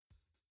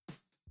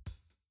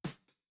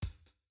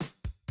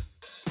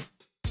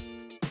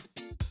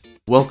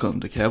Welcome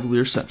to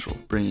Cavalier Central,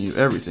 bringing you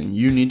everything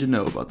you need to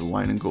know about the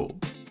wine and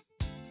gold.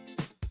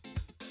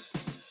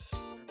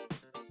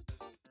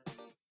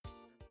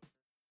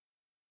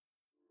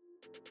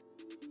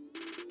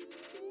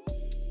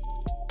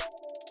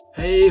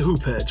 Hey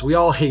hoopheads, we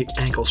all hate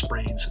ankle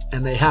sprains,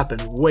 and they happen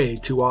way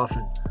too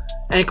often.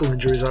 Ankle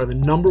injuries are the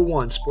number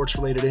one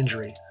sports-related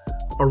injury.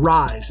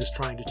 Arise is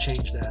trying to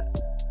change that.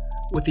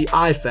 With the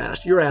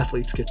iFast, your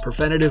athletes get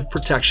preventative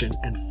protection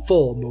and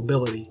full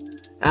mobility.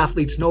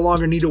 Athletes no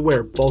longer need to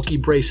wear bulky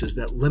braces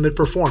that limit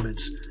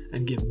performance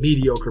and give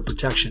mediocre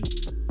protection.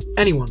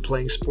 Anyone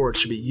playing sports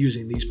should be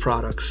using these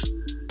products.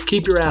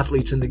 Keep your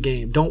athletes in the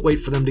game. Don't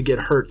wait for them to get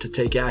hurt to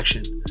take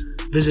action.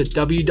 Visit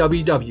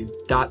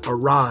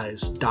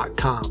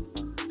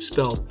www.arise.com,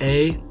 spelled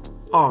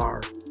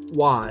A-R-Y-S-E,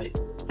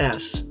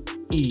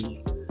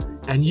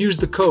 and use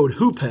the code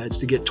HOOPHEADS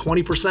to get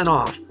 20%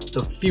 off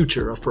the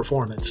future of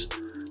performance.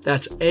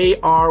 That's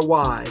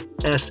ARYSE.com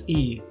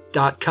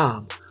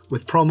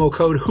with promo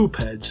code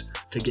HOOPHEADS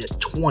to get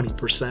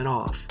 20%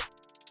 off.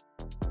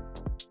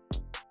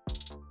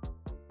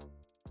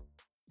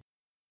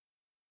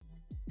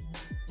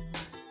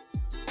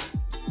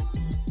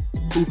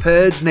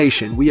 Hoopheads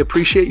Nation, we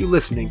appreciate you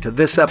listening to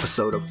this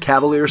episode of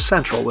Cavalier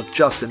Central with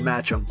Justin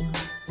Matcham.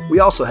 We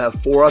also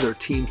have 4 other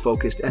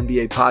team-focused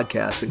NBA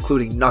podcasts,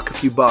 including Knuck a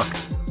Few Buck,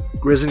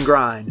 Grizz and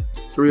Grind,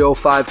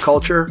 305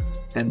 Culture,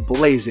 and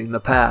Blazing the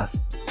Path.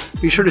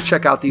 Be sure to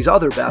check out these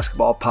other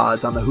basketball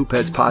pods on the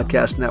Hoopheads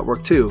Podcast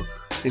Network too,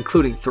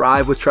 including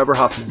Thrive with Trevor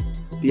Huffman,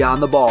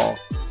 Beyond the Ball,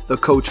 the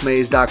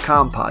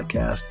CoachMaze.com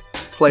podcast,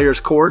 Players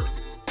Court,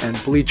 and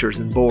Bleachers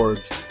and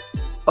Boards.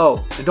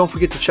 Oh, and don't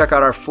forget to check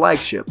out our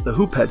flagship, the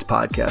Hoopheads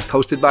Podcast,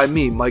 hosted by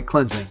me, Mike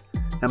Klinzing,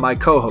 and my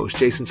co-host,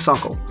 Jason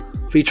Sunkel,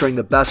 featuring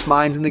the best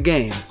minds in the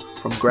game,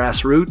 from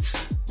grassroots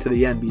to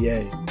the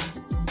NBA.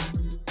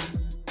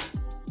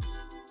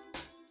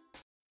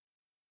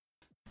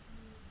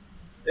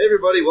 Hey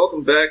everybody,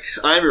 welcome back.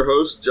 I'm your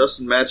host,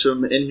 Justin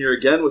Matcham, in here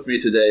again with me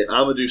today,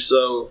 Amadou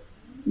Sow,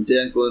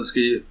 Dan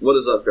Galinsky. What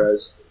is up,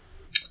 guys?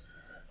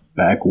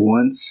 Back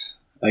once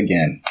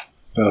again.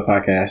 Fellow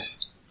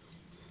podcast.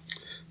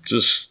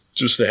 Just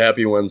a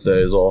happy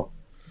Wednesday is all.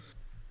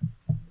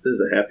 It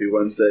is a happy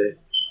Wednesday.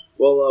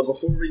 Well,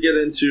 before we get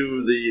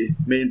into the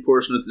main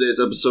portion of today's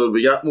episode,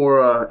 we got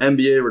more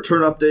NBA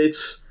return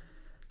updates,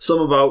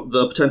 some about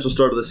the potential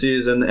start of the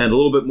season, and a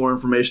little bit more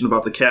information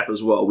about the cap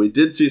as well. We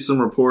did see some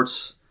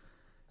reports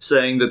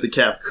saying that the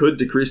cap could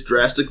decrease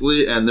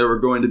drastically, and there were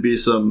going to be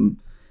some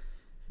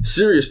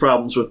serious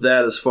problems with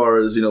that as far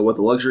as, what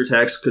the luxury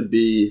tax could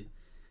be,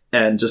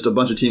 and just a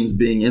bunch of teams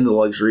being in the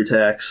luxury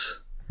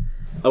tax.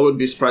 I wouldn't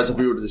be surprised if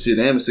we were to see an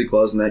amnesty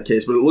clause in that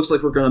case, but it looks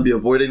like we're going to be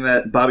avoiding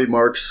that. Bobby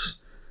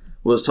Marks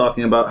was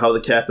talking about how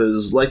the cap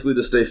is likely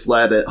to stay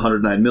flat at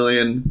 $109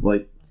 million,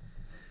 like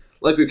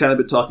we've kind of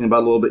been talking about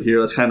a little bit here.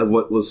 That's kind of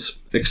what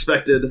was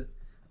expected.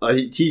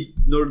 He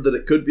noted that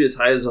it could be as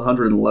high as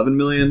 $111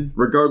 million.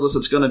 Regardless,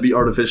 it's going to be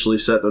artificially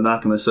set. They're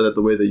not going to set it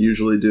the way they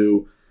usually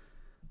do,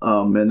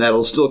 and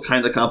that'll still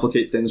kind of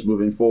complicate things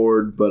moving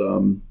forward, but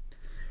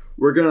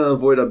we're going to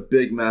avoid a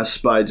big mess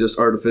by just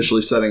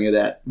artificially setting it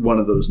at one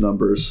of those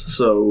numbers.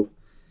 So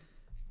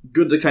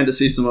good to kind of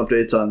see some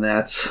updates on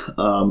that.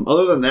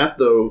 Other than that,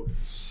 though,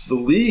 the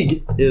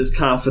league is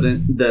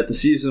confident that the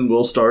season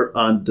will start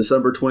on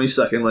December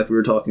 22nd, like we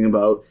were talking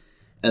about,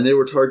 and they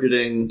were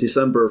targeting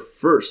December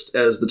 1st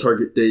as the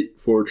target date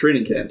for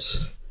training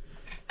camps.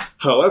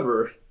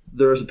 However,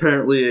 there is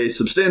apparently a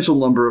substantial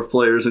number of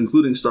players,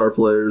 including star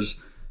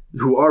players,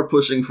 who are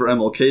pushing for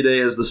MLK Day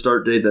as the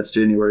start date. That's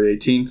January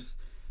 18th.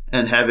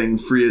 And having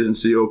free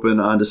agency open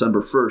on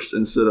December 1st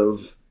instead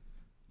of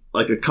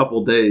like a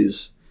couple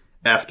days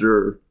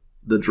after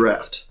the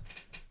draft.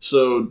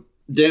 So,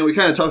 Dan, we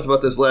kind of talked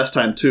about this last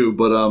time too,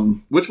 but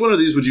which one of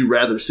these would you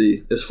rather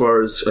see as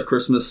far as a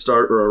Christmas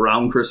start or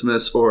around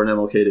Christmas or an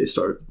MLK Day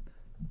start?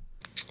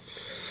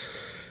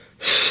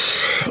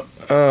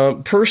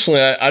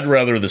 Personally, I'd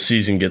rather the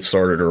season get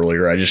started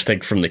earlier. I just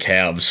think from the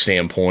Cavs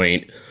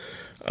standpoint,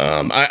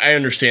 I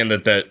understand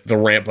that the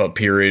ramp-up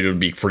period would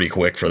be pretty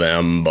quick for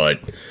them, but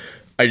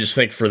I just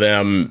think for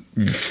them,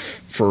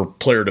 for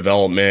player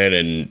development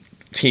and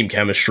team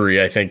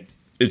chemistry, I think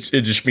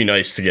it'd just be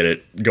nice to get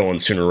it going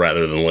sooner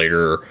rather than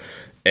later.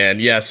 And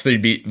yes,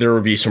 there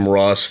would be some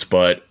rust,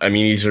 but I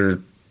mean, these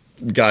are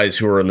guys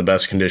who are in the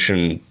best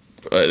condition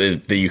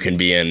that you can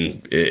be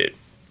in,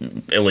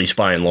 at least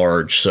by and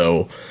large.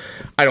 So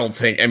I don't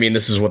think,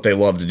 this is what they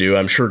love to do.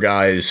 I'm sure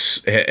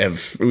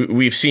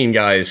we've seen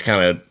guys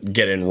kind of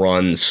get in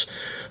runs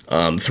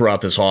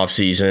throughout this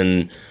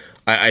offseason.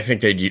 I think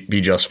they'd be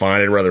just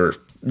fine. I'd rather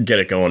get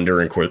it going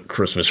during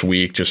Christmas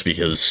week just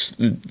because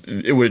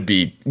it would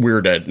be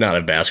weird to not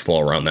have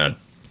basketball around that.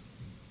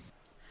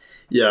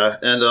 Yeah,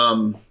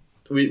 and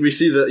we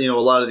see that, a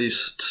lot of these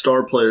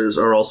star players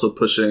are also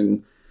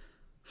pushing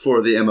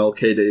for the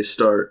MLK Day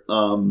start.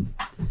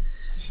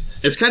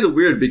 It's kind of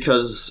weird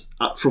because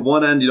for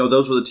one end,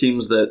 those are the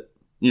teams that,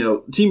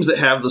 teams that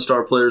have the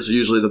star players are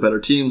usually the better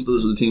teams.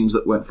 Those are the teams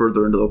that went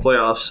further into the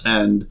playoffs.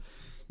 And,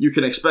 you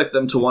can expect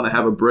them to want to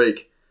have a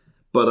break.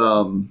 But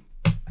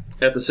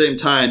at the same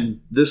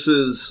time, this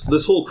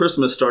whole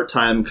Christmas start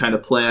time kind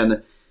of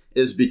plan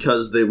is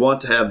because they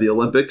want to have the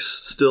Olympics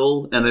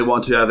still, and they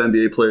want to have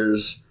NBA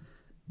players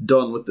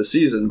done with the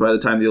season by the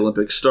time the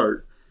Olympics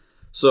start.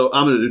 So,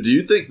 Amadou, do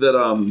you think that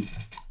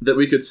that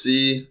we could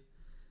see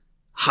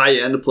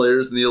high-end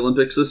players in the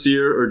Olympics this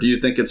year, or do you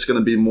think it's going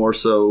to be more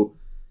so?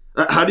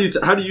 How do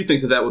you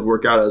think that would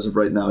work out as of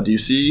right now? Do you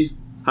see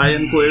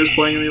high-end players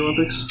playing in the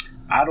Olympics?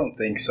 I don't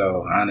think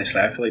so, honestly.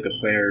 I feel like the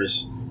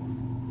players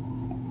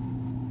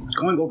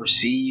going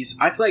overseas,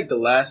 I feel like the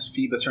last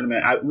FIBA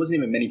tournament, I wasn't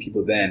even many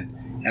people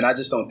then, and I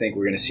just don't think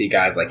we're going to see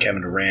guys like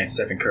Kevin Durant,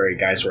 Stephen Curry,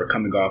 guys who are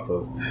coming off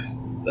of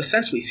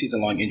essentially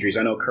season-long injuries.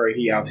 I know Curry,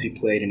 he obviously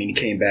played, and then he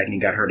came back and he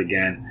got hurt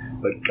again,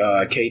 but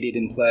KD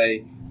didn't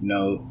play.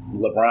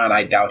 LeBron,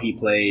 I doubt he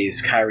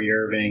plays. Kyrie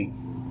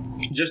Irving,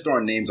 just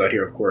throwing names out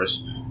here, of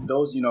course.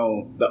 Those,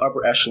 the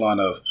upper echelon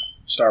of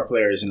star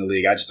players in the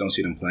league, I just don't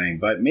see them playing.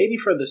 But maybe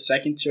for the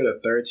second tier, the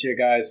third tier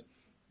guys,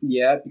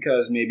 yeah,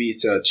 because maybe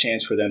it's a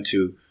chance for them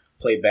to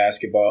play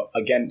basketball.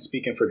 Again,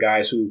 speaking for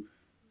guys who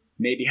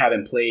maybe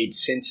haven't played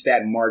since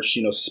that March,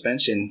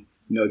 suspension,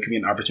 it could be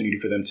an opportunity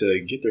for them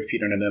to get their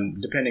feet under them,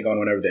 depending on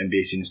whenever the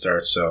NBA season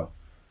starts. So,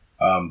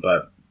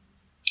 but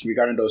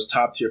regarding those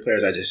top tier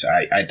players,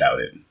 I doubt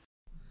it.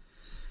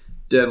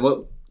 Dan,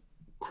 what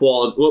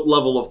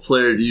level of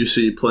player do you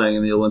see playing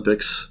in the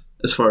Olympics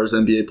as far as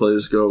NBA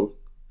players go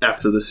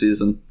after the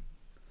season?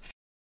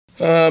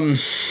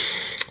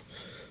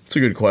 It's a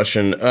good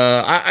question.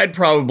 I'd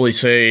probably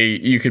say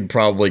you could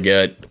probably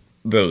get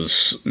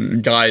those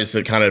guys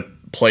that kind of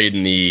played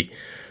in the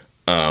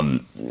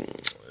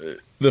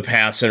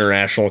past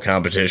international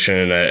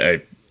competition.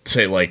 I'd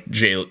say like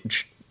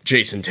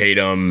Jason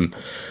Tatum,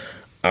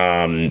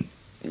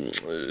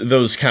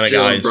 those kind of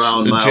guys.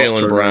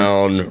 Jaylen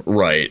Brown,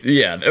 right.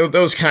 Yeah,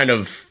 those kind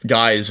of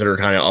guys that are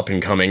kind of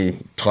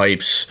up-and-coming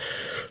types,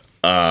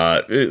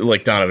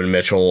 like Donovan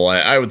Mitchell.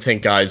 I would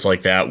think guys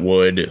like that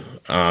would,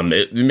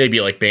 maybe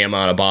like Bam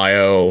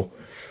Adebayo,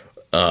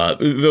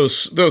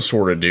 those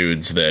sort of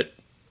dudes that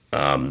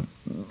kind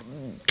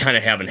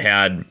of haven't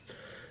had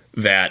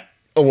that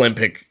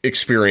Olympic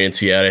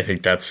experience yet. I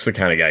think that's the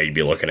kind of guy you'd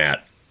be looking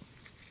at.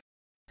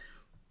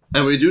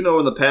 And we do know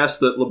in the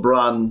past that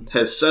LeBron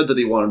has said that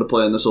he wanted to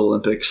play in this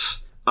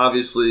Olympics.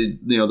 Obviously,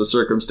 the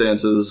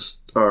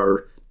circumstances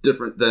are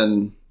different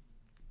than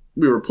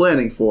we were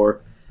planning for.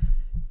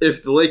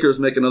 If the Lakers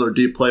make another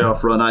deep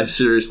playoff run, I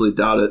seriously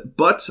doubt it.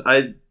 But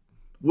I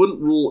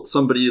wouldn't rule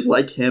somebody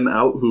like him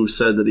out who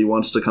said that he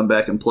wants to come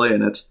back and play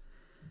in it.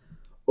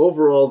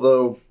 Overall,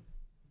 though,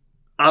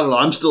 I don't know.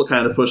 I'm still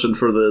kind of pushing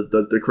for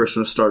the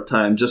Christmas start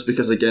time, just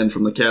because, again,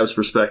 from the Cavs'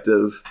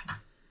 perspective,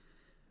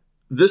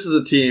 this is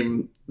a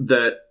team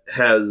that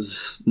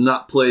has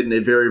not played in a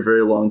very,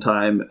 very long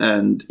time,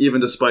 and even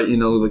despite,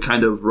 the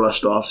kind of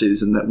rushed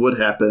offseason that would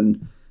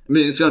happen, I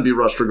mean, it's going to be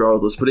rushed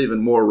regardless, but even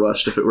more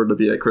rushed if it were to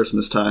be at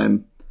Christmas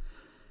time.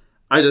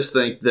 I just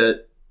think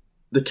that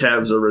the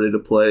Cavs are ready to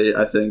play.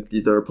 I think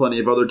there are plenty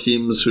of other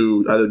teams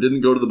who either didn't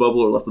go to the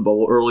bubble or left the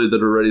bubble early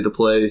that are ready to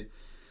play.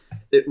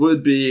 It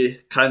would be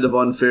kind of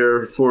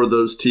unfair for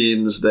those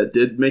teams that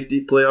did make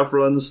deep playoff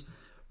runs,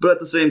 but at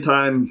the same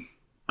time,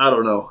 I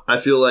don't know. I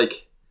feel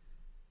like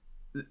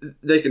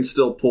they can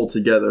still pull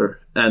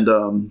together, and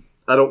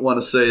I don't want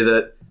to say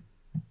that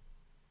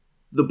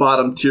the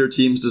bottom tier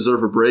teams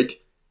deserve a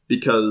break,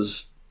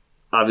 because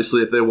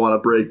obviously if they want a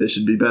break, they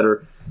should be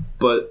better.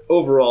 But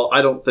overall,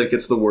 I don't think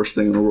it's the worst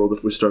thing in the world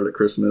if we start at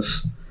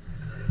Christmas.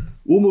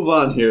 We'll move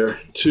on here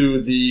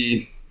to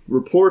the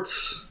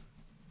reports.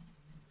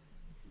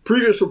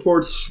 Previous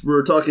reports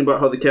were talking about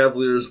how the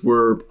Cavaliers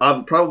were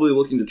probably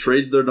looking to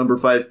trade their number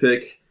 5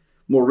 pick.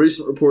 More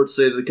recent reports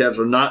say that the Cavs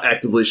are not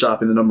actively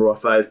shopping the number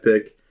 5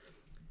 pick.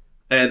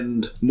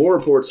 And more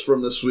reports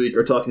from this week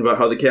are talking about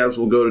how the Cavs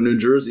will go to New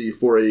Jersey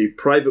for a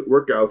private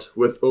workout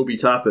with Obi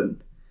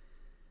Toppin.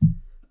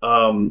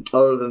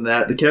 Other than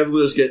that, the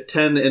Cavaliers get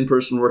 10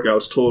 in-person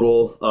workouts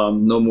total.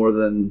 No more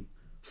than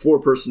 4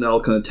 personnel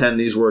can attend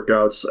these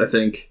workouts. I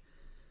think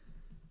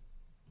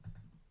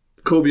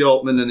Kobe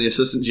Altman and the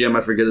assistant GM,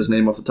 I forget his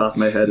name off the top of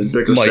my head, and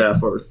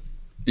Bickerstaff are...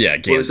 Yeah,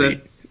 Gansey.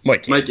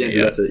 Mike Gansey,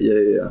 yeah. That's it.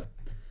 Yeah.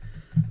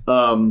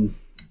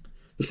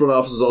 The front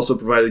office has also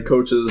provided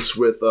coaches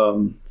with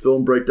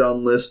film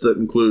breakdown list that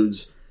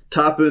includes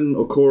Toppin,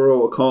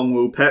 Okoro,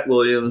 Okongwu, Pat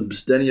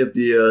Williams, Denny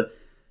Avdia,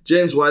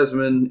 James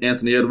Wiseman,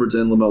 Anthony Edwards,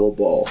 and LaMelo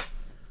Ball.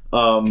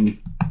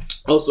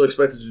 Also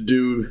expected to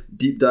do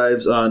deep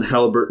dives on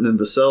Halliburton and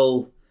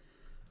Vassell.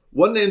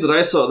 One name that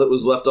I saw that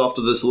was left off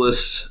to this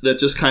list that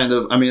just kind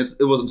of,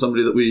 it wasn't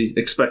somebody that we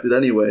expected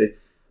anyway,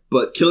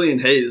 but Killian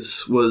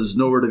Hayes was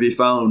nowhere to be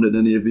found in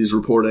any of these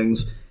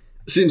reportings.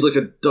 Seems like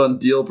a done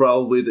deal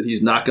probably that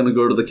he's not going to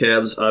go to the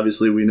Cavs.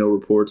 Obviously, we know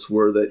reports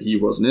were that he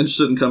wasn't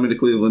interested in coming to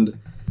Cleveland.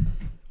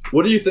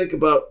 What do you think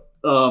about,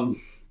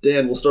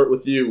 Dan, we'll start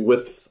with you,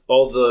 with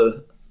all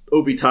the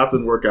Obi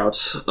Toppin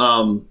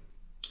workouts.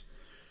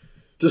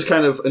 Just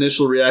kind of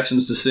initial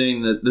reactions to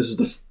seeing that this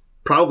is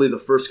probably the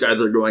first guy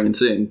they're going and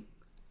seeing.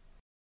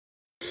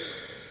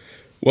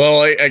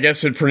 Well, I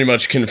guess it pretty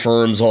much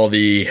confirms all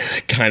the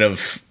kind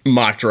of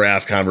mock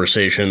draft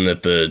conversation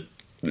that the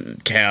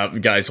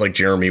guys like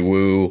Jeremy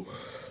Woo,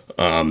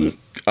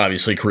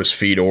 obviously Chris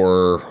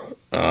Fedor,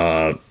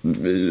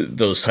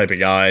 those type of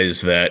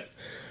guys that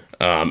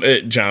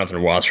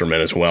Jonathan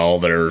Wasserman as well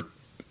that are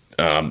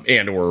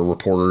and or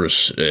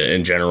reporters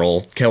in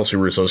general. Kelsey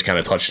Russo's kind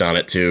of touched on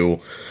it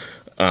too.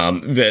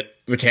 That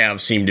the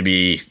Cavs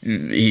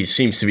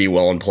seems to be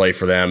well in play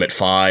for them at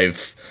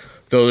 5.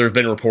 Though there's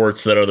been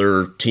reports that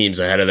other teams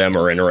ahead of them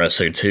are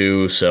interested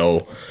too.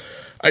 So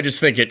I just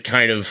think it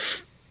kind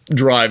of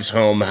drives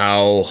home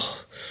how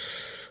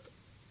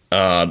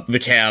the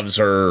Cavs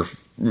are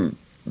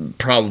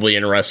probably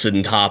interested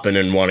in Toppin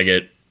and want to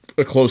get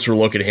a closer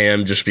look at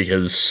him just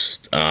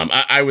because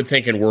I would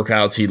think in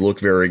workouts he'd look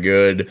very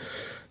good.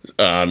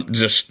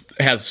 Just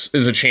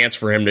is a chance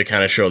for him to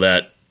kind of show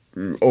that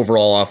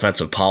overall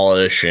offensive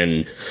polish,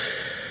 and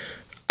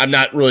I'm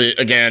not really,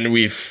 again,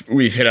 we've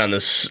hit on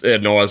this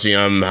ad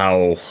nauseum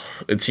how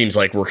it seems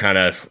like we're kind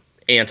of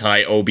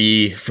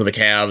anti-OB for the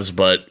Cavs,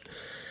 but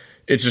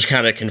it just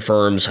kind of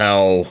confirms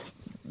how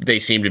they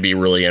seem to be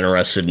really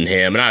interested in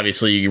him. And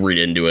obviously you read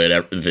into it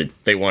that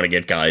they want to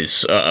get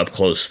guys up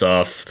close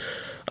stuff.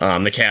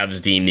 The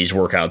Cavs deem these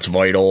workouts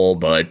vital,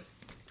 but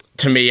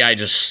to me,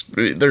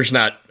 there's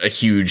not a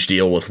huge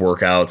deal with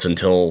workouts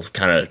until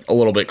kind of a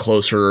little bit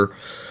closer.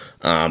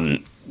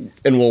 And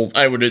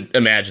I would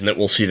imagine that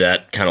we'll see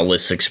that kind of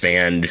list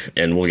expand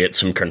and we'll get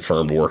some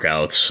confirmed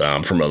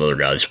workouts from other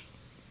guys.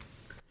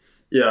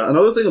 Yeah,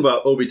 another thing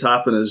about Obi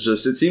Toppin is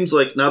just, it seems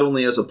like not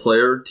only as a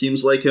player,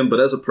 teams like him, but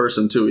as a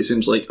person too. He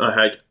seems like a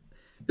heck,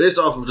 based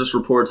off of just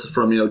reports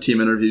from,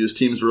 team interviews,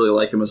 teams really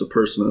like him as a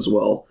person as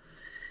well.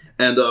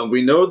 And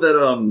we know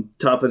that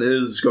Toppin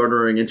is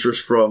garnering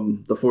interest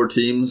from the 4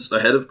 teams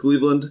ahead of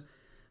Cleveland.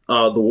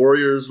 The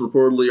Warriors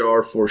reportedly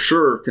are for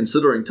sure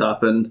considering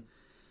Toppin.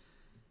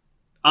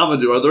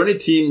 Amadou, are there any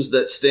teams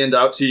that stand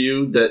out to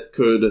you that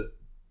could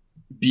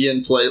be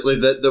in play,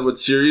 like that would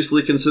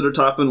seriously consider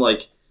Toppin?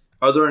 Like,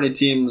 are there any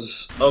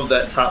teams of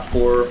that top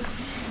 4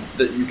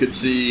 that you could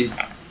see,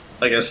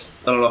 I guess,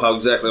 I don't know how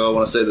exactly I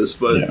want to say this,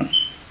 but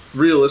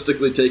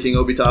realistically taking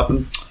Obi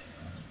Toppin?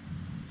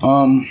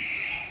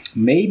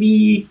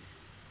 Maybe.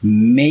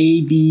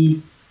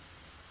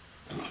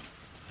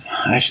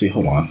 Actually,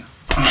 hold on.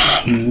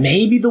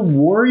 Maybe the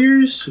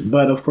Warriors,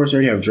 but of course, I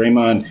already have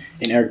Draymond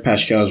and Eric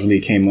Paschal's really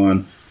came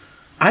on.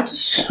 I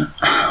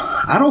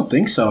don't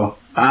think so.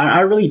 I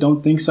really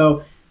don't think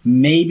so.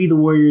 Maybe the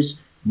Warriors,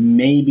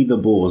 maybe the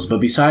Bulls, but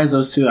besides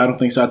those two, I don't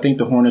think so. I think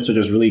the Hornets are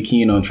just really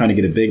keen on trying to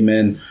get a big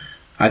man.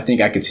 I think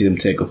I could see them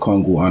take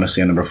Okongwu,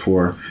 honestly, at number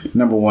 4.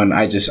 Number 1,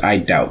 I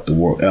doubt the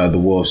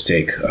Wolves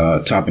take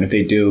Toppin. If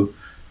they do,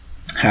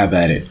 have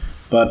at it.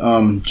 But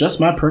just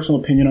my personal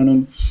opinion on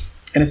him.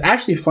 And it's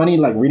actually funny,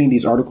 like, reading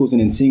these articles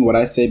and then seeing what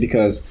I say,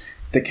 because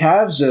the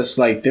Cavs just,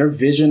 like, their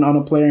vision on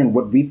a player and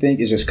what we think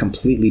is just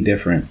completely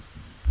different.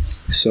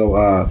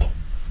 So,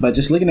 but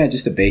just looking at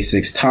just the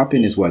basics,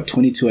 Toppin is,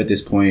 22 at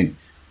this point.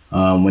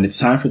 When it's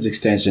time for his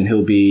extension,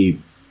 he'll be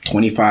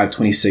 25,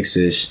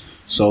 26-ish.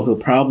 So he'll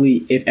probably,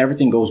 if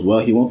everything goes well,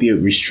 he won't be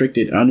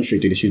unrestricted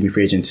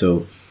free agent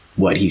until,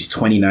 he's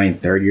 29,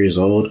 30 years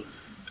old?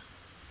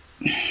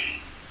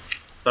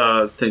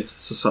 I think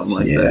something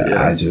like that.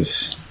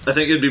 Yeah, I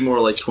think it'd be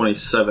more like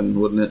 27,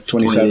 wouldn't it?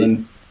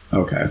 27?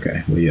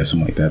 Okay. Well, yeah,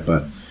 something like that.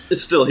 But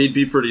it's still, he'd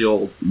be pretty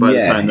old by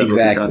the time that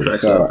rookie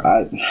contract's up.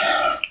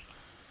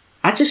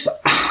 I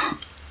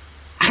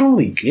don't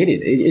really get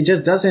it. It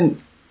just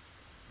doesn't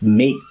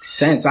make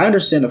sense. I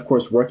understand, of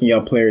course, working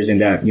out players in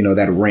that,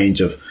 that range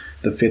of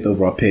the 5th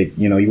overall pick.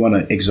 You want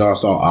to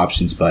exhaust all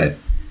options, but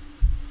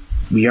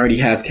we already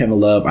have Kevin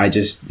Love. I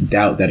just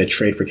doubt that a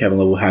trade for Kevin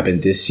Love will happen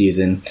this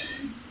season.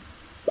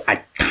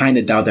 I kind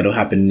of doubt that'll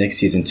happen next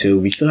season too.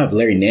 We still have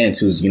Larry Nance,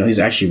 who's, he's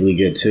actually really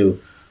good too.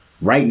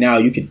 Right now,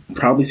 you could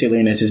probably say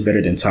Larry Nance is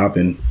better than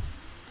Toppin.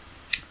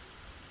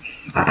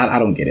 I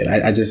don't get it.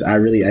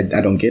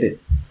 I don't get it.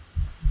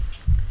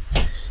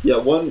 Yeah,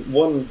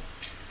 one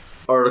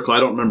article, I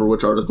don't remember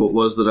which article it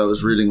was that I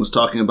was reading, was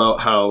talking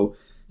about how,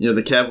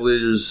 the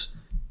Cavaliers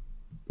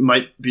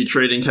might be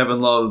trading Kevin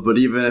Love, but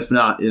even if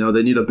not,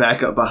 they need a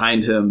backup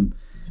behind him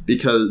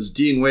because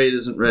Dean Wade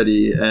isn't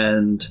ready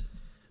and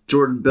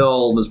Jordan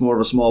Bell is more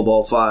of a small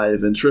ball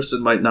 5, and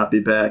Tristan might not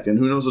be back, and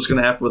who knows what's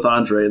going to happen with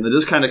Andre. And they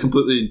just kind of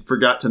completely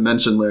forgot to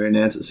mention Larry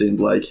Nance, it seemed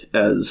like,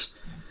 as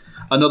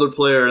another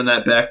player in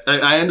that back.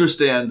 I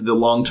understand the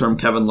long-term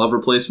Kevin Love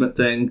replacement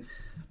thing,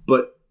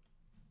 but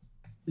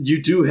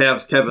you do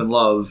have Kevin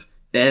Love,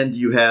 and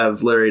you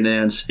have Larry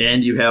Nance,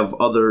 and you have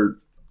other,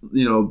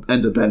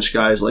 end-of-bench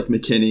guys like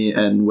McKinney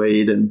and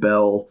Wade and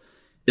Bell,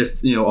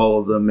 if, all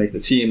of them make the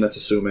team, that's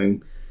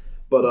assuming.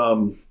 But,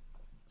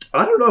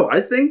 I don't know.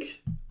 I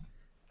think...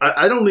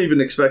 I don't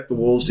even expect the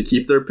Wolves to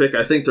keep their pick.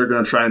 I think they're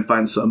going to try and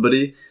find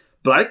somebody.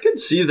 But I could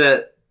see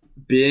that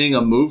being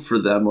a move for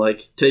them,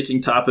 like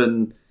taking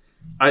Toppin,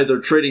 either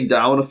trading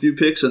down a few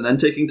picks and then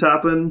taking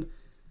Toppin,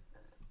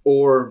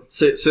 or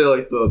say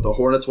like the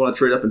Hornets want to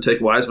trade up and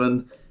take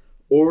Wiseman,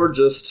 or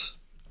just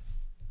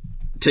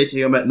taking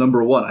him at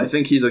number 1. I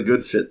think he's a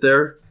good fit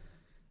there.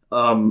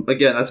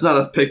 Again, that's not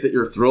a pick that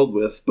you're thrilled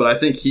with, but I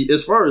think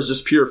as far as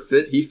just pure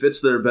fit, he fits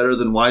there better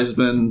than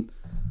Wiseman,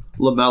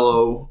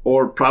 LaMelo,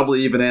 or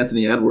probably even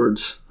Anthony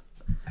Edwards.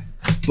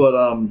 But,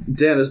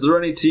 Dan, is there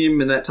any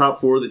team in that top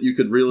 4 that you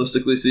could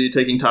realistically see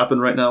taking Toppin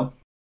right now?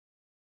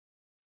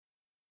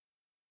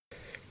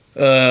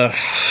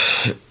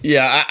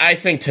 Yeah, I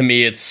think to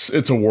me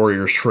it's a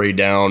Warriors trade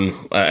down.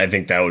 I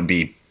think that would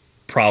be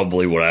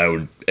probably what I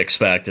would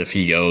expect if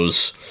he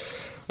goes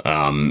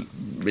among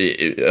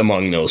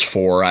those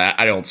 4.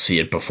 I don't see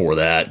it before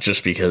that,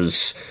 just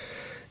because,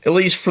 at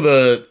least for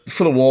the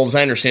Wolves,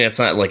 I understand it's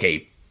not like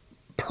a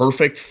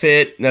perfect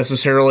fit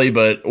necessarily,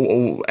 but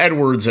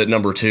Edwards at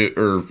number 2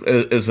 or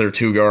as their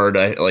 2 guard,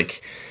 I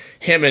like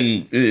him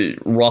and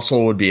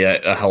Russell would be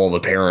a hell of a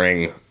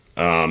pairing,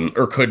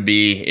 or could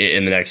be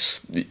in the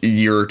next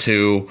year or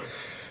two.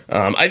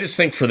 I just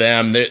think for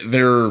them,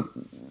 their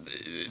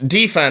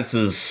defense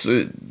is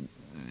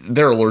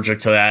they're allergic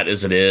to that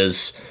as it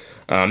is.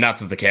 Not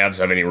that the Cavs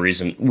have any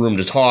room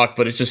to talk,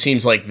 but it just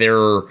seems like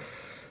they're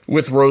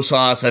with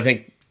Rosas. I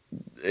think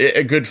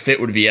a good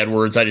fit would be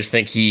Edwards. I just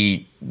think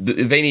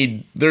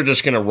they're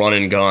just going to run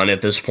and gun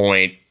at this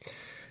point,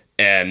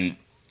 and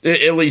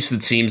at least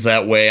it seems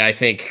that way. I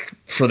think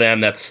for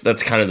them, that's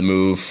kind of the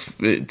move.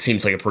 It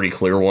seems like a pretty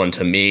clear one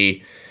to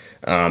me.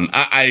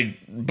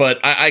 But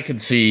I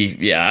could see,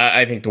 yeah,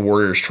 I think the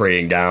Warriors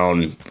trading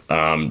down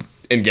and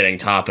getting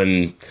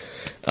Toppin.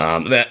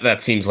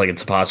 That seems like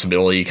it's a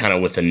possibility, kind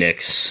of with the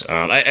Knicks.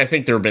 I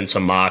think there have been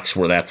some mocks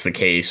where that's the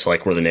case,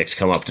 like where the Knicks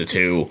come up to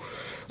 2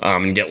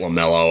 and get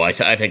LaMelo.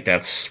 I think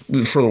that's,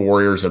 for the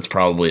Warriors, that's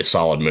probably a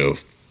solid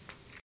move.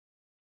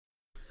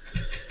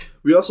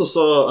 We also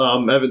saw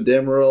Evan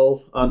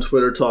Dammarell on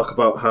Twitter talk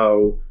about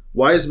how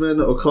Wiseman,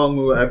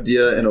 Okongwu,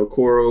 Avdia, and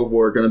Okoro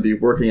were going to be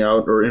working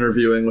out or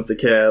interviewing with the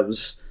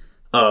Cavs.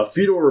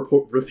 Fedor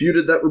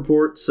refuted that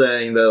report,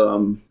 saying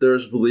that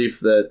there's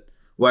belief that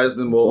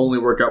Wiseman will only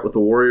work out with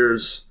the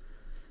Warriors.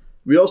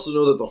 We also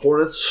know that the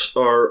Hornets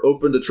are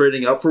open to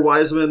trading up for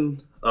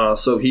Wiseman,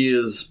 so he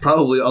is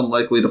probably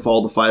unlikely to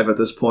fall to 5 at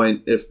this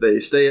point if they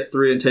stay at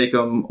 3 and take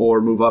him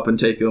or move up and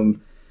take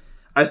him.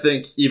 I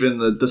think even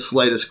the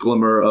slightest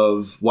glimmer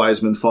of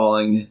Wiseman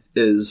falling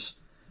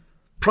is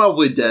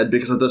probably dead,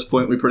 because at this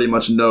point we pretty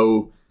much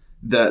know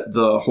that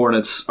the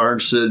Hornets are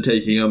interested in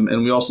taking him,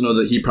 and we also know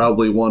that he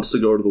probably wants to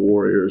go to the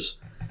Warriors.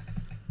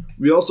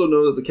 We also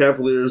know that the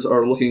Cavaliers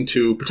are looking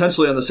to,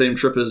 potentially on the same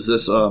trip as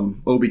this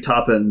Obi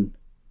Toppin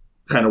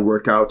kind of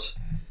workout,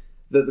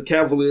 that the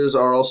Cavaliers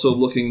are also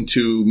looking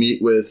to meet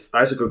with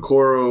Isaac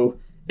Okoro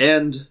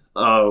and,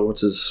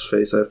 what's his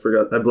face? I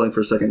forgot. I blanked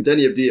for a second.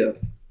 Deni Avdija.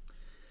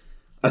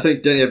 I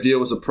think Deni Avdija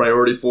was a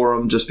priority for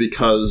him just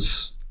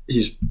because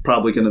he's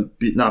probably going to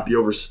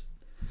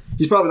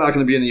he's probably not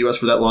going to be in the U.S.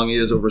 for that long. He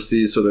is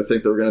overseas, so they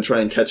think they were going to try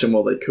and catch him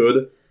while they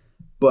could.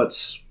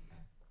 But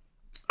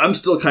I'm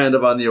still kind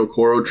of on the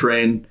Okoro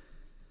train.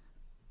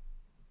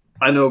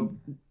 I know,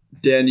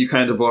 Dan, you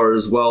kind of are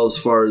as well, as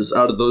far as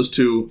out of those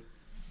two.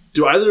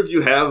 Do either of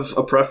you have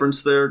a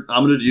preference there?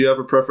 Amadou, do you have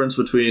a preference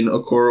between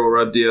Okoro or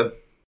Avdija?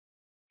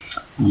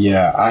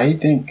 Yeah, I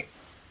think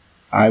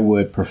I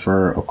would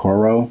prefer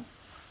Okoro.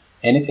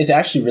 And it's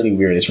actually really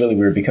weird. It's really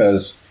weird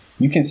because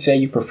you can say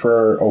you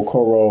prefer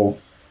Okoro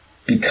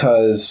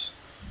because,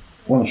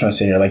 what am I trying to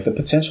say here? Like, the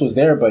potential is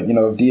there, but,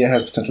 Avdija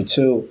has potential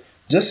too.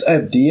 Just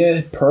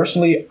Avdija,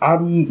 personally,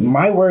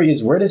 my worry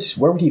is where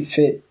would he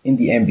fit in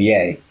the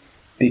NBA?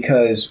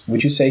 Because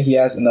would you say he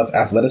has enough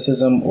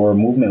athleticism or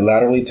movement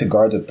laterally to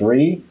guard the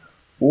 3?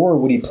 Or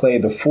would he play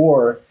the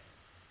 4?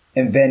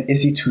 And then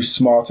is he too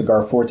small to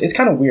guard 4? It's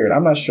kind of weird.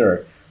 I'm not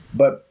sure.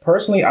 But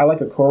personally, I like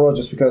Okoro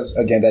just because,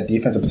 again, that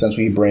defensive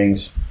potential he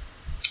brings.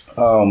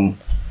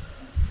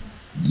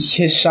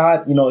 His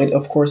shot, it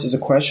of course is a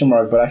question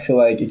mark, but I feel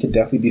like it could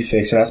definitely be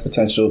fixed. It has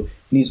potential. And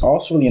he's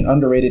also really an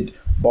underrated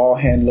ball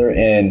handler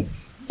and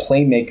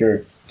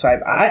playmaker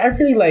type. I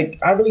really like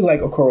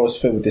Okoro's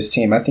fit with this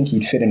team. I think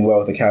he'd fit in well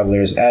with the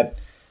Cavaliers.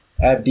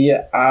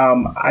 Avdija,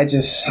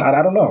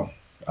 I don't know.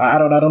 I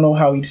don't know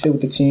how he'd fit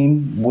with the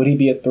team. Would he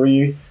be a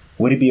 3?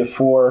 Would he be a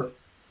 4?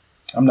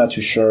 I'm not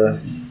too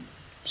sure.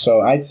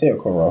 So I'd say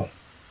Okoro.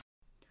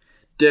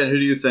 Dan, who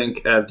do you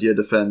think Avdija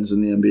defends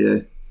in the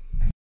NBA?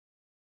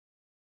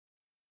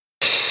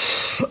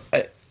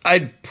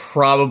 I'd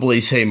probably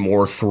say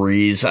more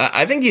 3s.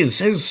 I think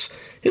his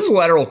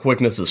lateral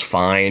quickness is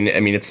fine.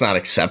 I mean, it's not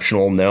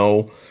exceptional,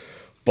 no,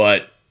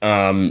 but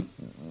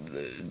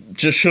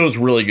just shows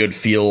really good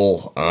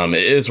feel. It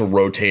is a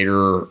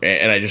rotator,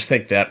 and I just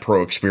think that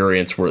pro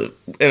experience, where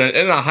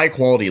in a high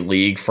quality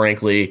league,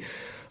 frankly,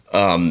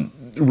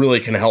 really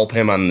can help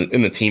him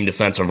in the team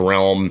defensive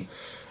realm.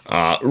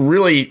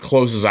 Really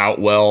closes out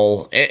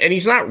well, and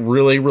he's not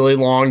really, really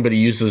long, but he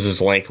uses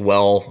his length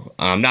well.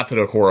 Not that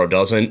Okoro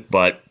doesn't,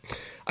 but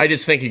I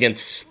just think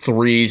against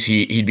 3s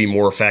he'd be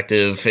more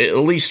effective, at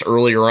least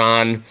earlier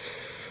on.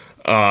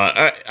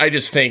 I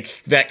just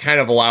think that kind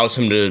of allows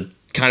him to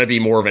kind of be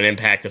more of an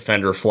impact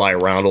defender, fly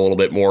around a little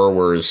bit more,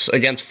 whereas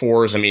against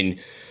 4s, I mean,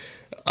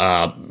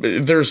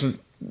 there's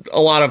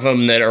a lot of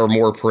them that are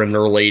more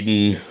perimeter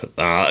laden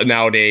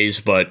nowadays,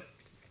 but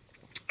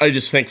I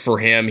just think for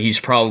him, he's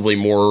probably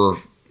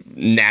more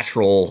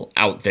natural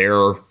out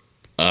there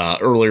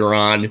earlier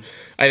on.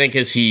 I think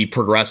as he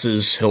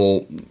progresses,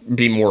 he'll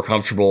be more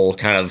comfortable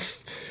kind of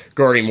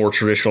guarding more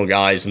traditional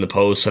guys in the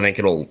post. I think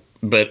it'll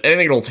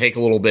take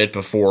a little bit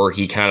before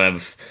he kind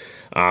of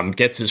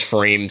gets his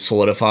frame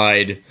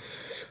solidified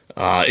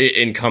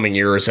in coming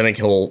years. I think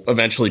he'll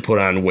eventually put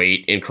on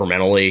weight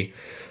incrementally,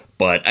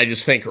 but I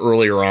just think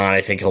earlier on,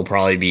 I think he'll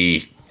probably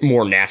be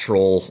more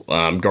natural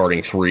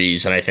guarding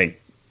threes, and I think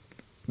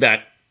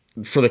that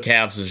for the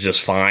Cavs is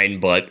just fine,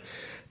 but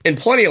in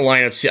plenty of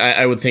lineups,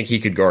 I would think he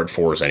could guard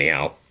fours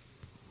anyhow.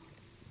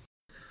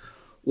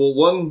 Well,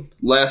 one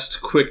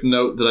last quick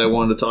note that I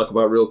wanted to talk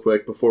about real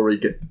quick before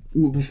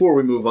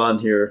we move on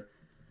here.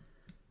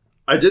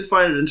 I did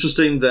find it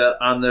interesting that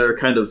on their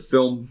kind of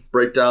film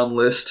breakdown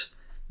list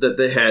that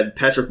they had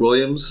Patrick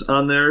Williams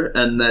on there,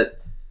 and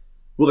that,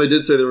 well, they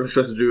did say they were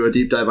expected to do a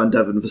deep dive on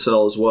Devin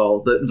Vassell as well,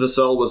 that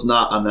Vassell was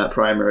not on that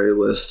primary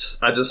list.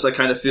 I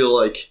kind of feel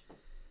like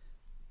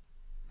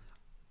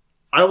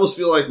I almost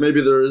feel like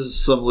maybe there is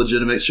some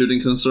legitimate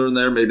shooting concern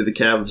there. Maybe the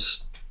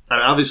Cavs,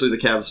 obviously the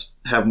Cavs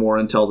have more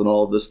intel than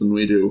all of this than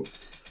we do,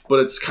 but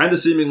it's kind of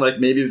seeming like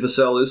maybe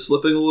Vassell is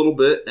slipping a little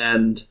bit,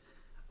 and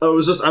I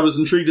was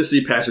intrigued to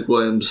see Patrick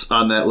Williams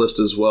on that list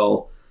as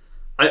well.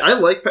 I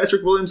like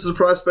Patrick Williams as a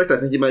prospect. I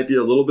think he might be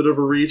a little bit of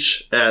a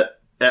reach at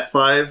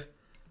 5,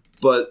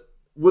 but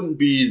wouldn't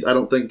be, I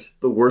don't think,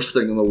 the worst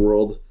thing in the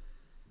world.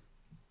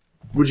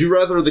 Would you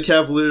rather the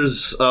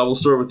Cavaliers, we'll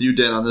start with you,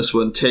 Dan, on this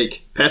one,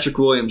 take Patrick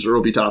Williams or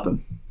Obi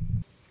Toppin?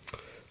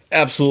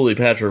 Absolutely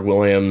Patrick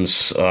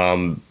Williams,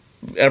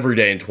 every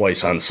day and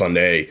twice on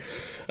Sunday.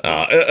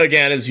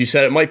 Again, as you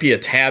said, it might be a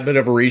tad bit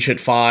of a reach at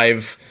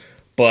 5,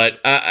 but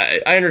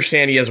I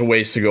understand he has a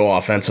ways to go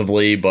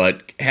offensively,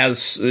 but I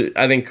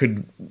think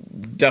could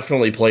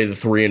definitely play the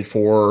 3 and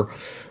 4.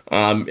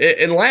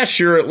 And last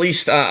year, at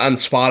least on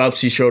spot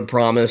ups, he showed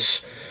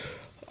promise.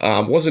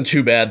 Wasn't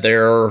too bad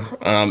there.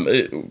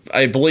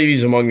 I believe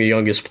he's among the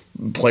youngest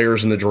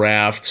players in the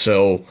draft,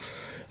 so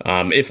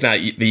if not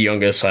the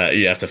youngest,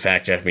 you have to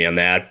fact check me on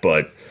that.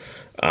 But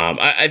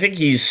I think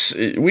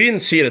we didn't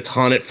see it a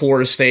ton at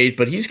Florida State,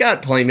 but he's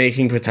got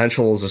playmaking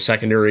potential as a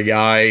secondary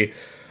guy.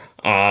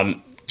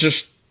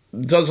 Just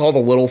does all the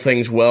little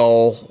things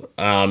well.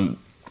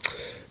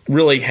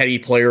 Really heady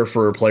player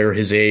for a player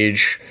his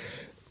age.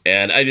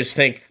 And I just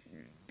think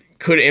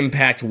could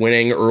impact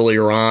winning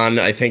earlier on.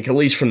 I think at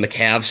least from the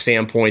Cavs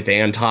standpoint,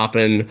 Van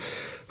Toppin,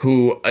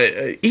 who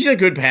he's a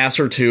good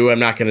passer too. I'm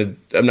not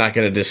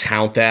gonna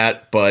discount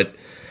that, but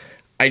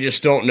I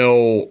just don't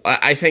know.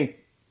 I think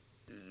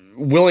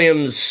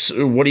Williams,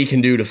 what he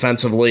can do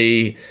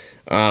defensively,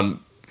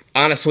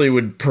 honestly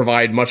would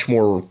provide much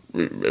more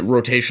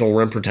rotational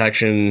rim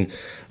protection.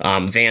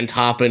 Van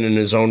Toppin in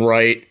his own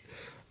right.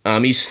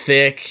 He's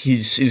thick.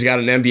 He's got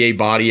an NBA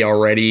body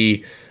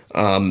already.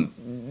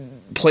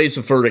 Plays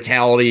with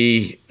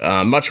verticality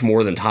much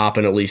more than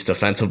Toppin, at least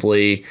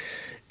defensively.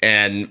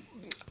 And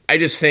I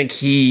just think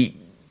he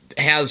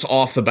has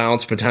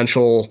off-the-bounce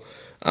potential,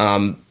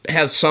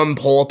 has some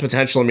pull-up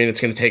potential. I mean,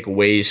 it's going to take a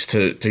ways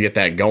to get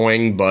that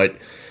going, but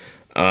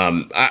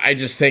I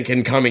just think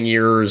in coming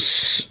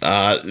years,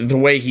 the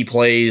way he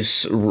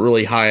plays,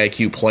 really high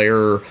IQ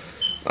player,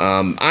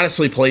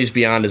 honestly plays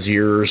beyond his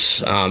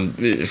years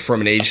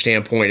from an age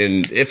standpoint.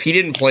 And if he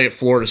didn't play at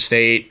Florida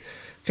State,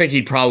 I think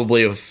he'd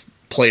probably have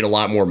played a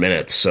lot more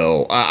minutes.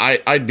 So I'm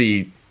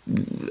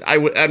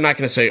not going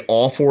to say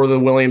all for the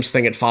Williams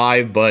thing at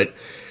 5, but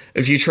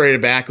if you trade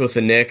it back with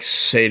the Knicks,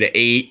 say to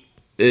 8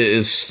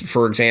 is,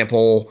 for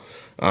example,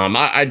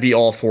 I'd be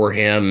all for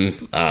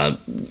him.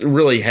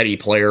 Really heady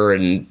player,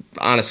 and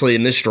honestly,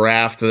 in this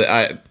draft,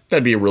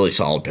 that'd be a really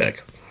solid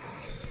pick.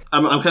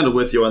 I'm kind of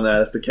with you on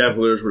that. If the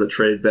Cavaliers were to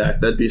trade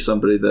back, that'd be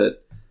somebody that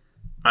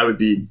I would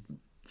be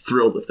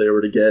thrilled if they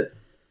were to get.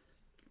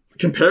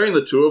 Comparing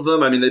the two of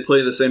them, I mean, they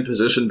play the same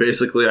position,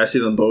 basically. I see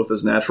them both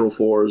as natural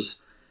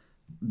 4s.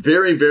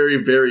 Very, very,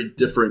 very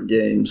different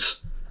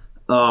games.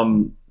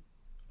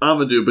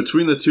 Amadou,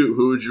 between the two,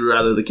 who would you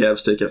rather the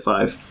Cavs take at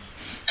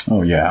 5?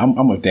 Oh, yeah,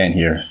 I'm with Dan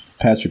here.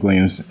 Patrick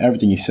Williams,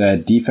 everything you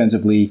said,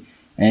 defensively,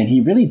 and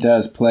he really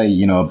does play,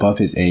 above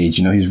his age.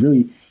 He's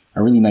really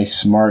a really nice,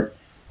 smart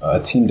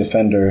team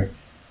defender.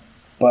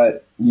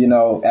 But,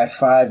 at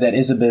 5, that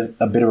is a bit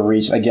of a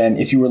reach. Again,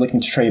 if you were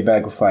looking to trade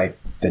back with,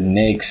 the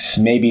Knicks,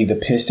 maybe the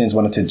Pistons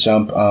wanted to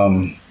jump.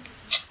 I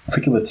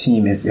forget what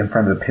team is in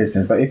front of the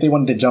Pistons, but if they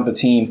wanted to jump a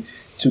team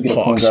to get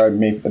a point guard,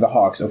 maybe the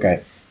Hawks.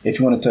 Okay, if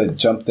you wanted to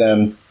jump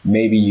them,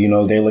 maybe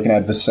they're looking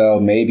at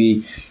Vassell.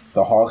 Maybe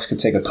the Hawks could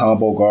take a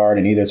combo guard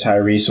and either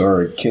Tyrese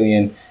or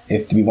Killian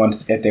if they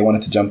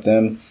wanted to jump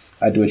them.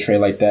 I'd do a trade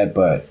like that,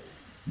 but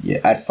yeah,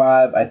 at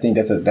 5, I think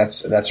that's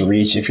a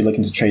reach. If you're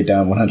looking to trade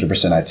down,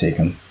 100%, I'd take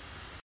him.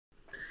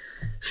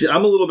 See,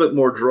 I'm a little bit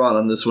more drawn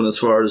on this one as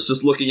far as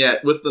just looking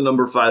at, with the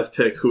number 5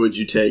 pick, who would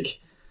you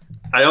take?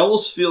 I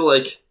almost feel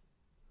like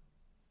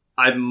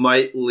I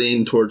might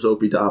lean towards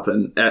Obi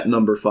Toppin at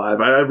number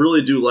 5. I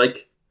really do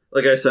like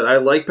like I said, I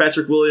like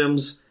Patrick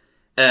Williams,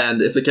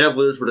 and if the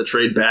Cavaliers were to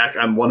trade back,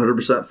 I'm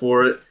 100%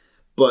 for it.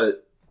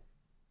 But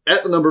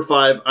at the number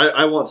 5,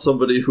 I want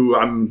somebody who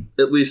I'm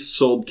at least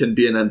sold can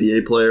be an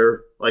NBA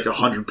player, like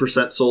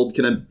 100% sold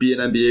can be an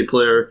NBA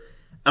player.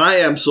 And I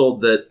am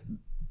sold that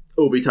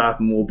Obi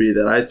Toppin will be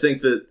that. I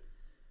think that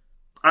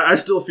I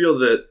still feel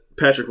that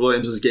Patrick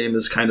Williams' game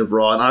is kind of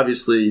raw, and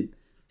obviously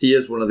he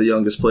is one of the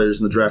youngest players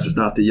in the draft, if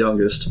not the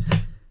youngest.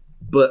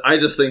 But I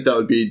just think that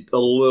would be a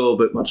little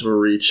bit much of a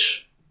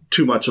reach,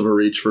 too much of a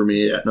reach for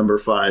me at number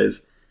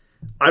 5.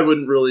 I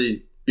wouldn't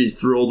really be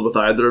thrilled with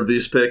either of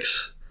these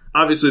picks.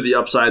 Obviously, the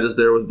upside is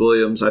there with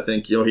Williams. I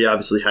think, he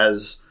obviously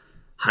has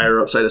higher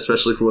upside,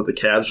 especially for what the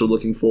Cavs are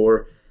looking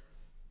for.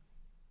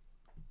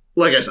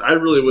 Like I said, I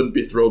really wouldn't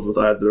be thrilled with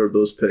either of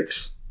those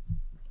picks.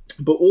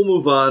 But we'll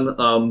move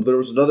on. There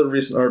was another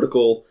recent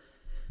article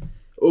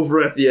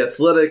over at The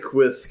Athletic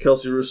with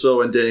Kelsey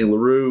Russo and Danny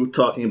LaRue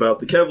talking about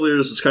the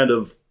Cavaliers' kind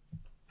of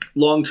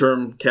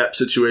long-term cap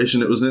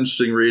situation. It was an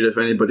interesting read. If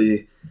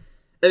anybody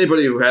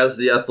who has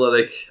The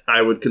Athletic,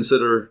 I would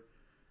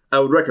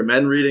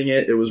recommend reading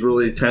it. It was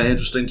really kind of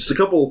interesting. Just a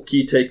couple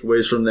key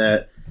takeaways from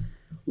that.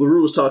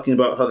 LaRue was talking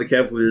about how the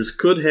Cavaliers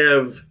could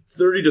have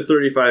 $30 to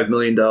 $35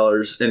 million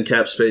in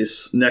cap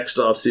space next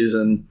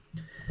offseason.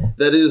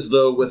 That is,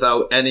 though,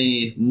 without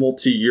any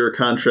multi-year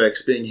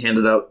contracts being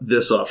handed out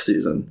this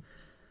offseason.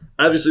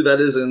 Obviously, that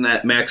is in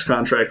that max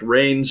contract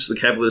range. The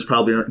Cavaliers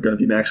probably aren't going to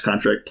be max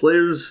contract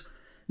players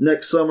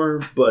next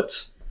summer,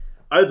 but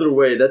either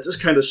way, that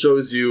just kind of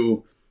shows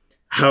you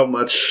how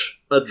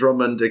much a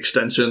Drummond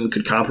extension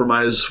could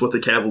compromise what the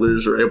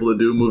Cavaliers are able to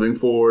do moving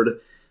forward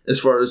as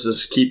far as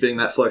just keeping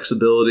that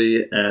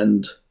flexibility.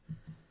 And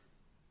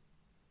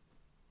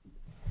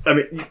I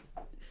mean,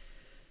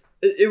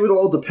 it would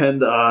all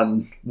depend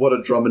on what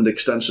a Drummond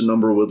extension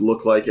number would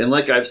look like. And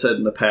like I've said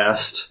in the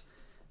past,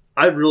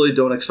 I really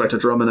don't expect a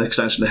Drummond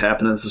extension to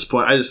happen at this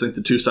point. I just think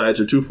the two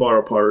sides are too far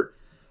apart.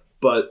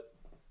 But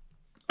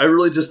I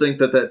really just think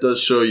that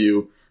does show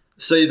you,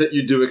 say that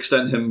you do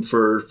extend him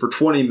for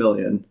 $20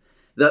 million.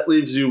 That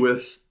leaves you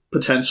with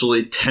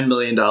potentially $10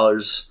 million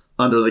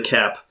under the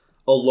cap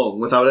alone,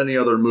 without any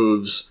other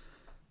moves,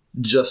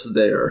 just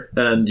there.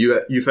 And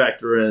you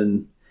factor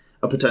in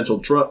a potential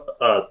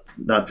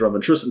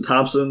Tristan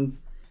Thompson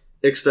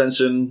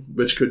extension,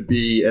 which could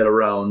be at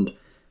around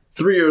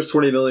 3 years,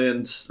 $20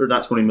 million, or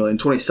not $20 million,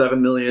 $27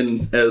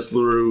 million, as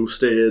LaRue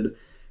stated,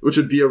 which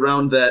would be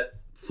around that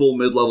full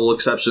mid-level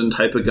exception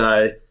type of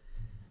guy.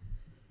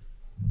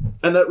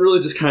 And that really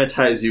just kind of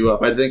ties you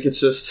up. I think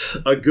it's just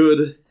a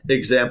good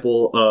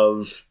example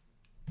of,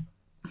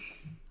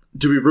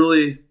 do we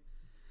really...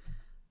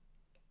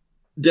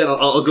 Dan,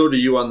 I'll go to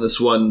you on this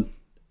one.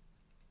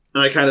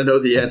 And I kind of know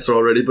the answer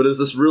already, but is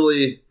this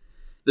really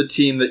the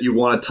team that you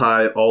want to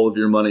tie all of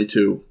your money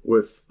to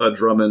with a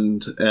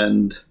Drummond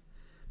and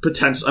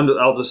potential?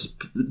 I'll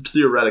just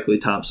theoretically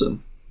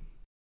Thompson.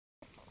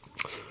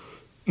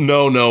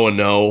 No, and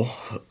no.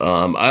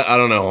 I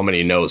don't know how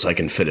many no's I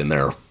can fit in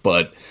there,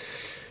 but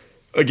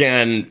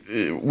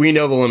again, we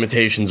know the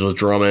limitations with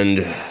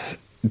Drummond.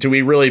 Do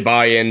we really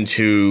buy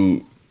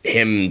into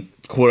him,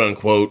 quote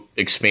unquote,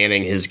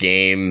 expanding his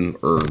game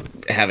or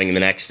having the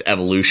next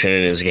evolution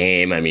in his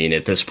game? I mean,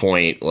 at this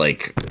point,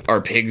 like,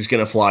 are pigs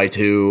gonna fly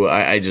too?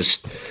 I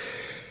just,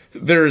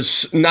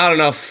 there's not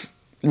enough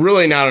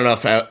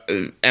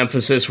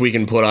emphasis we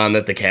can put on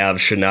that the Cavs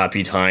should not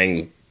be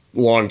tying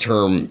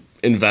long-term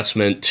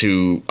investment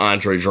to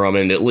Andre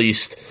Drummond. At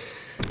least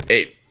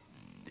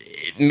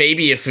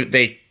maybe if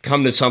they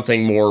come to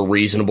something more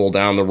reasonable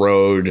down the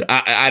road.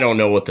 I don't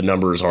know what the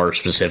numbers are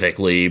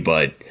specifically,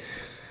 but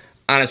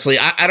honestly,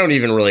 I don't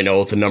even really know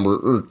what the number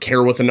or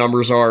care what the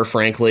numbers are,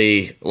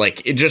 frankly.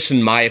 Like, just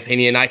in my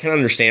opinion, I can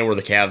understand where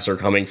the Cavs are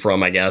coming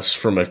from, I guess,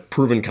 from a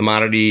proven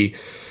commodity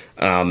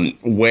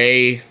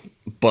way,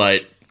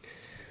 but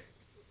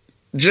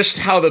just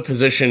how the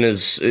position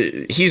is,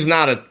 he's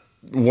not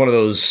one of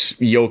those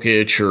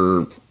Jokic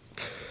or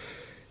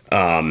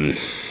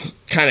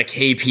kind of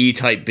KP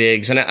type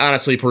bigs. And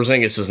honestly,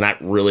 Porzingis is not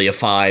really a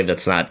 5.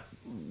 That's not,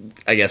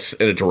 I guess,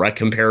 in a direct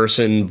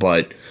comparison,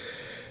 but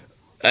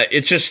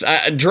it's just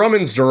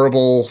Drummond's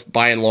durable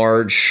by and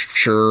large.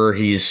 Sure,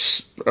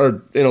 he's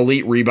an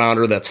elite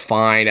rebounder. That's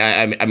fine.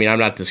 I mean, I'm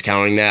not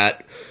discounting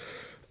that.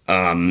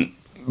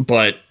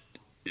 But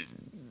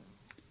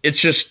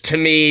it's just, to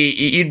me,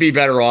 you'd be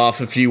better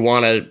off if you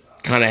want to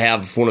kind of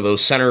have one of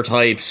those center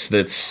types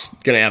that's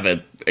going to have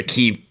a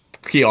key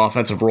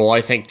offensive role.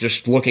 I think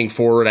just looking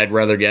forward, I'd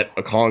rather get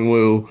a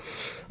Kongwu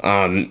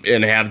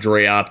and have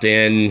Dre opt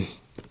in.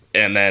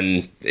 And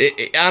then,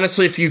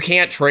 honestly, if you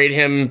can't trade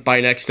him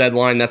by next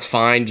deadline, that's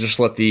fine. Just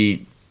let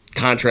the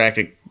contract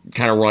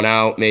kind of run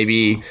out,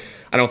 maybe.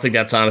 I don't think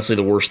that's honestly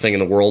the worst thing in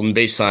the world. And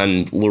based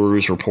on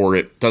LaRue's report,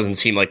 it doesn't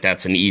seem like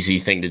that's an easy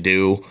thing to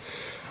do,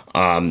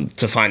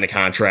 to find the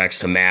contracts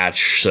to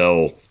match.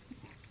 So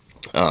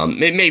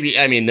maybe,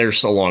 I mean,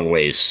 there's a long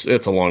ways.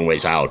 It's a long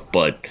ways out.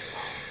 But,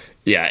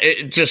 yeah,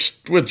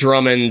 just with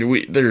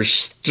Drummond,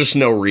 there's just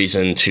no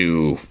reason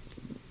to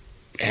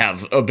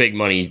have a big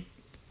money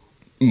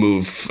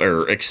move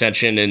or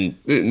extension, and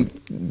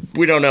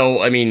we don't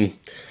know. I mean,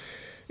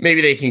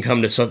 maybe they can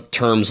come to some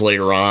terms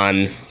later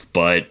on,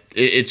 but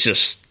it's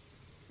just,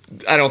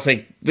 I don't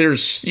think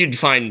you'd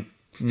find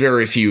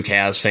very few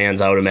Cavs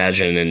fans, I would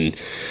imagine,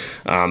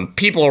 and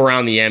people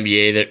around the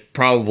NBA that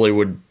probably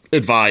would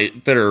advise,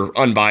 that are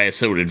unbiased,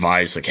 that would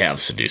advise the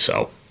Cavs to do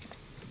so.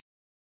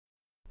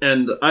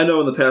 And I know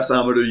in the past,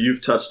 Amadou,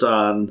 you've touched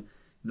on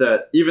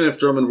that even if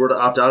Drummond were to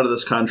opt out of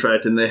this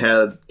contract and they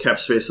had cap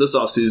space this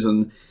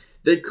offseason,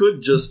 they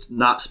could just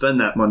not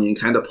spend that money and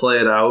kind of play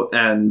it out.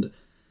 And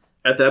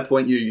at that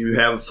point, you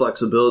have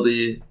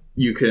flexibility.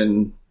 You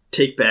can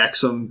take back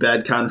some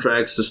bad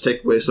contracts, just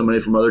take away some money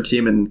from other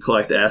team and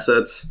collect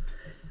assets.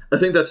 I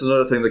think that's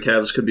another thing the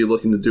Cavs could be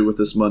looking to do with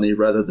this money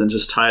rather than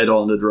just tie it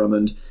all into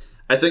Drummond.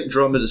 I think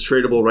Drummond is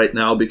tradable right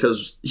now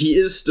because he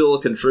is still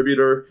a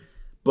contributor,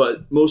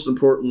 but most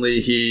importantly,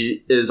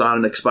 he is on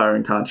an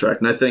expiring contract.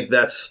 And I think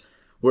that's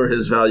where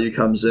his value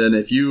comes in.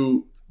 If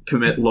you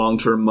commit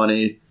long-term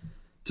money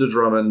to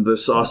Drummond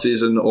this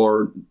offseason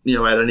or,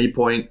 at any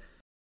point,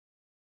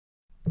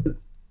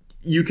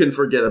 you can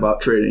forget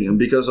about trading him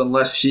because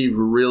unless he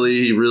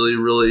really, really,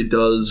 really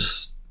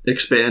does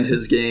expand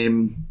his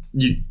game,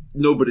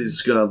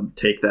 nobody's going to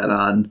take that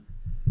on.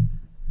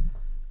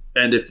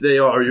 And if they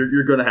are,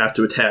 you're going to have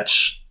to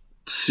attach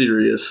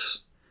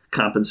serious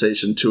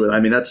compensation to it. I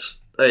mean,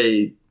 that's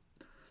a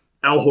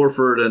Al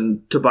Horford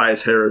and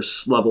Tobias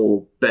Harris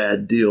level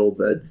bad deal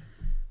that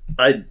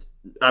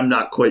I'm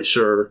not quite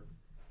sure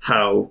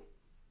how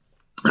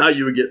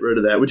you would get rid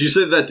of that. Would you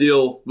say that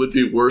deal would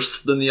be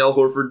worse than the Al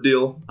Horford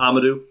deal,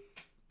 Amadou?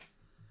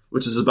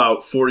 Which is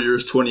about 4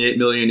 years, $28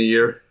 million a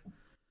year.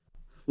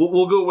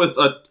 We'll go with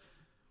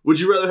would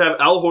you rather have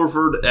Al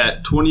Horford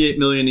at $28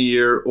 million a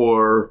year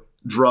or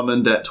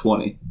Drummond at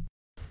 20?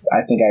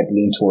 I think I'd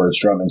lean towards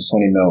Drummond's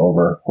 20 mil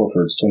over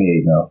Horford's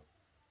 28 mil.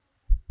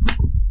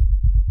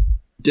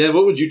 Dan,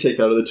 what would you take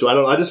out of the two?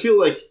 I just feel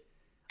like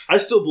I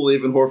still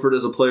believe in Horford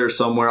as a player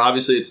somewhere.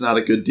 Obviously, it's not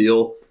a good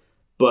deal,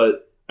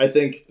 but I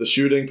think the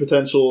shooting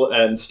potential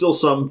and still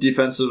some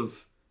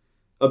defensive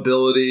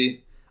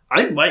ability,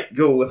 I might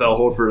go with Al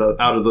Horford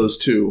out of those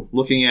two.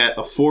 Looking at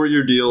a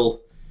 4-year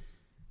deal,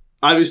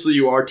 obviously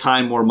you are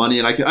tying more money,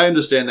 and I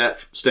understand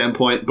that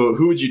standpoint, but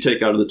who would you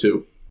take out of the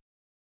two?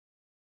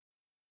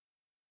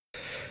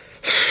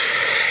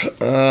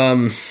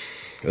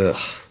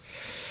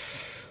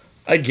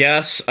 I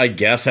guess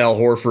Al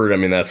Horford. I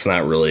mean, that's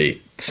not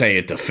really saying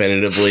it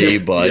definitively,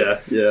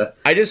 but yeah.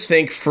 I just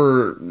think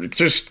for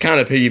just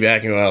kind of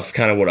piggybacking off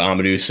kind of what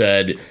Amadou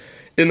said,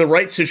 in the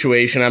right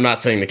situation, I'm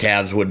not saying the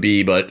Cavs would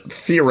be, but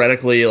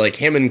theoretically, like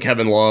him and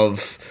Kevin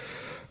Love,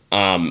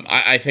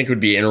 I think would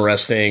be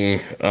interesting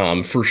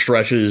for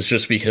stretches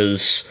just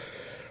because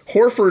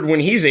Horford,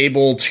 when he's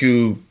able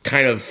to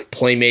kind of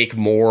play make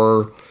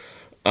more,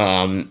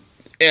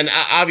 and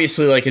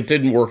obviously, like, it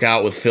didn't work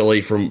out with Philly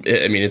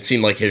it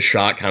seemed like his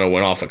shot kind of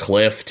went off a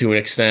cliff to an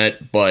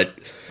extent, but,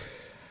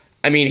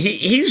 I mean,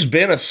 he's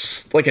been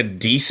a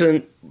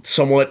decent,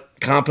 somewhat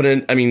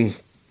competent,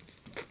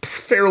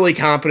 fairly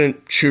competent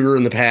shooter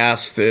in the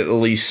past, at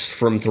least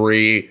from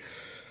three,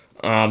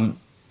 and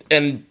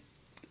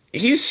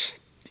he's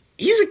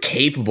a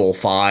capable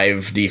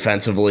 5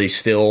 defensively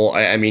still.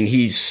 I mean,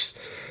 he's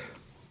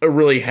a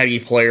really heady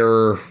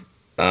player,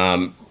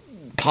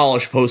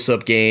 polished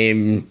post-up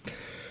game,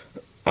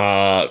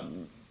 but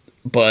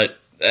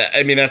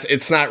I mean,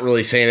 it's not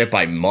really saying it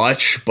by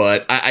much,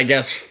 but I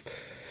guess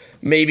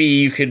maybe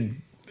you could,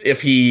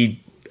 if he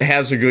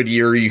has a good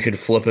year, you could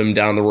flip him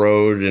down the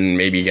road and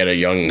maybe get a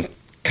young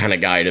kind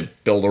of guy to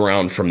build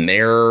around from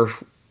there,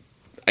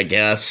 I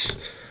guess.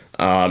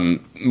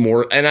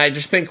 More, and I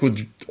just think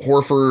with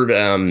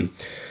Horford,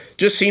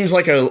 just seems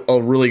like a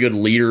really good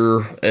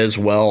leader as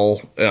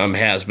well,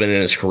 has been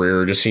in his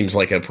career, just seems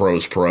like a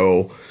pro's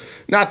pro.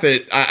 Not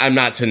that I'm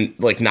not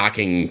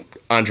knocking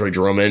Andre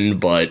Drummond,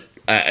 but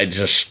I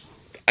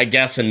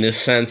guess in this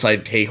sense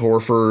I'd take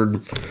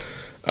Horford.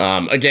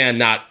 Again,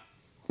 not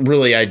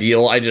really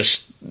ideal. I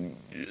just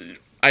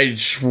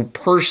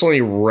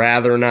personally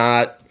rather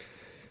not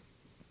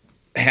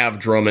have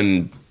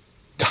Drummond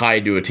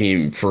tied to a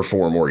team for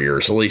 4 more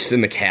years, at least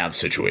in the Cavs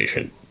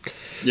situation.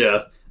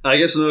 Yeah. I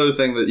guess another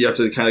thing that you have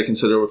to kind of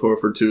consider with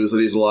Horford, too, is that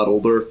he's a lot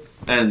older,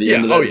 and the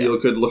end of that deal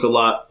could look a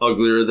lot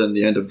uglier than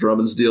the end of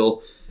Drummond's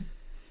deal.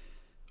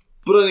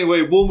 But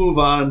anyway, we'll move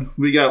on.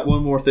 We got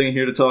one more thing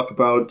here to talk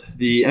about.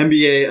 The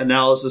NBA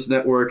Analysis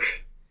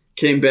Network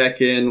came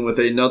back in with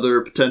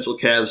another potential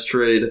Cavs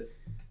trade.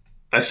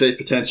 I say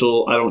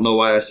potential. I don't know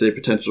why I say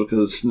potential, because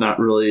it's not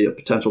really a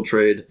potential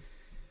trade.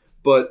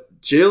 But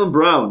Jaylen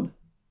Brown.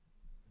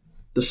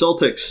 The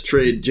Celtics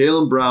trade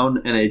Jaylen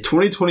Brown and a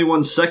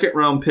 2021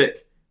 second-round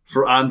pick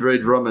for Andre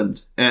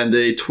Drummond and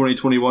a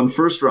 2021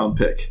 first-round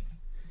pick.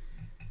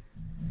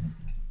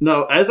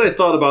 Now, as I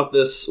thought about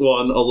this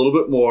one a little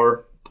bit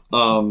more,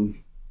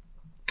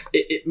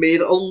 it made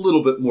a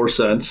little bit more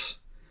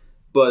sense,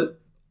 but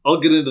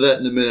I'll get into that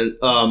in a minute.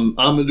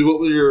 Amadou,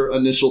 what were your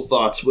initial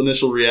thoughts,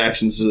 initial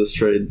reactions to this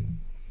trade?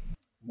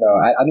 No,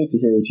 I need to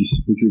hear what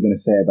you're going to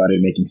say about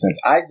it making sense.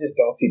 I just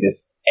don't see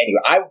this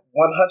anyway. I 100%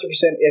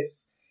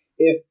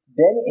 if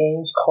Danny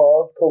Ainge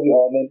calls Kobe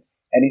Altman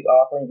and he's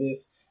offering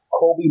this,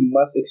 Kobe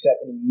must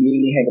accept and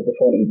immediately hang up the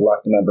phone and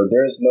block the number.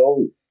 There is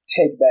no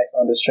takebacks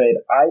on this trade.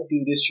 I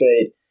do this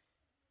trade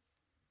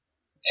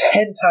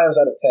 10 times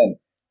out of 10.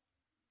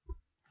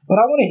 But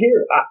I want to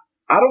hear.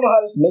 I don't know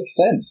how this makes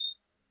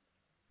sense.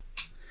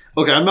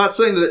 Okay, I'm not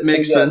saying that it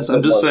makes sense.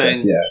 I'm just saying,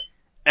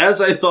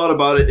 as I thought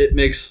about it, it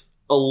makes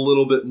a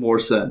little bit more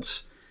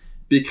sense.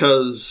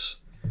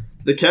 Because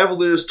the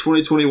Cavaliers'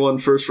 2021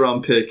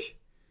 first-round pick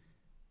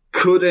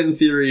could, in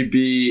theory,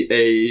 be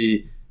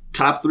a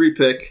top 3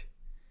 pick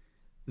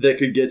that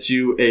could get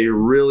you a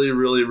really,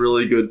 really,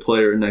 really good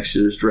player in next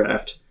year's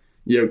draft.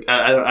 You know,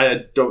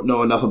 I don't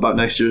know enough about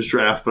next year's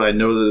draft, but I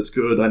know that it's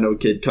good. I know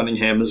Cade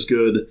Cunningham is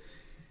good.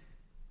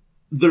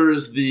 There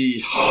is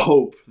the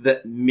hope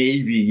that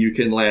maybe you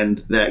can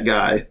land that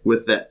guy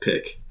with that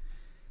pick.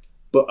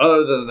 But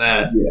other than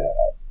that,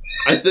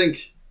 I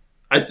think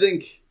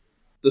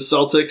the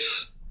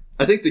Celtics,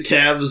 I think the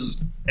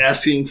Cavs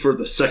asking for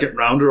the second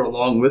rounder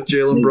along with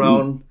Jaylen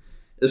Brown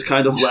is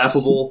kind of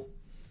laughable.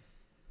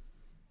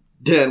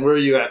 Dan, where are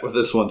you at with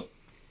this one?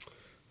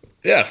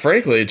 Yeah,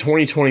 frankly, a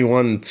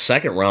 2021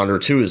 second rounder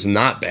too is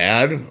not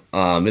bad.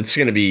 It's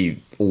going to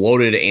be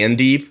loaded and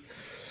deep.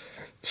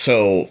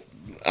 So,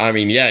 I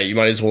mean, yeah, you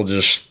might as well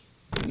just,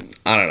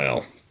 I don't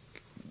know,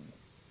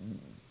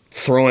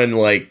 throw in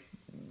like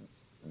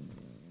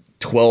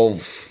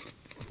 12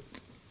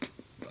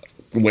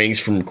 wings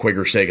from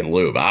Quaker Steak and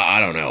Lube. I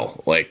don't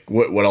know. Like,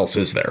 what else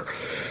is there?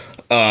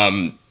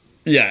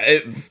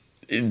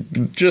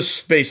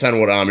 Just based on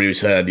what Amadou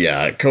said,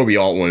 yeah, Kobe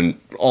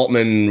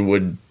Altman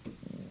would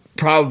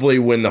probably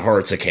win the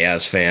hearts of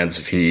Cavs fans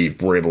if he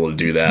were able to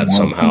do that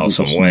somehow,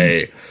 some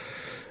way.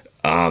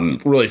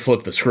 Really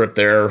flip the script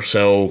there.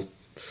 So,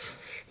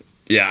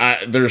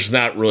 yeah, there's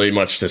not really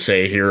much to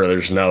say here.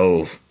 There's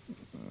no...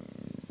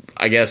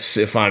 I guess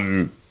if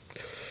I'm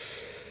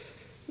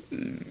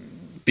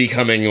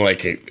becoming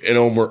like an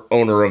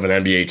owner of an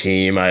NBA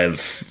team, I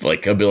have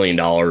like $1 billion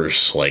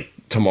like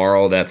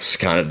tomorrow. That's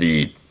kind of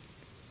the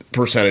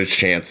percentage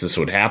chance this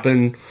would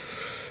happen.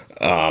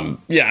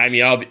 Yeah, I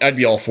mean, I'd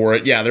be all for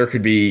it. Yeah, there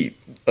could be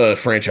a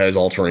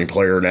franchise-altering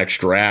player next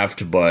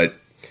draft, but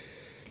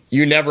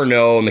you never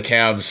know. And the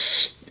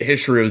Cavs'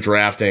 history of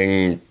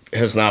drafting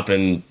has not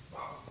been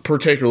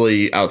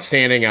particularly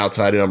outstanding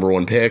outside of number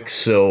 1 picks.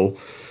 So,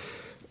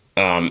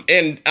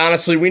 and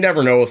honestly, we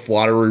never know with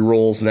lottery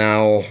rules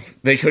now.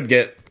 They could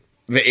get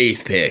the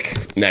 8th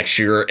pick next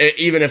year,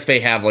 even if they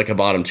have like a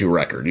bottom 2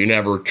 record. You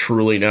never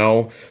truly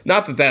know.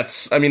 Not that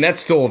that's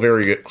still a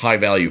very high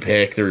value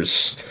pick.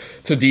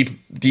 It's a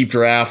deep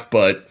draft,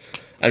 but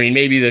I mean,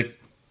 maybe the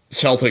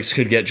Celtics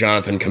could get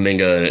Jonathan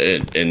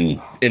Kuminga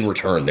in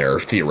return there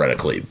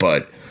theoretically,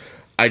 but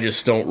I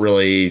just don't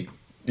really.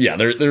 Yeah,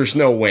 there's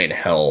no way in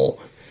hell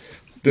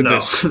that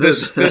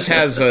this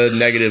has a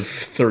negative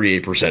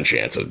 38%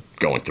 chance of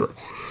going through.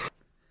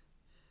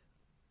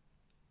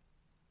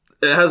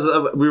 It has.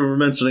 We were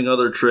mentioning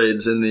other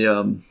trades in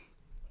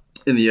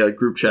the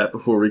group chat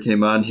before we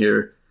came on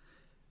here.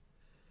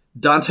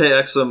 Dante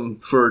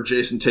Exum for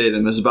Jason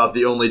Tatum is about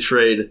the only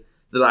trade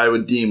that I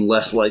would deem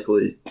less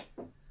likely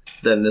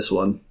than this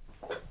one.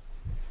 If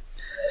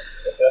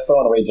they're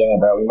throwing away Jaylen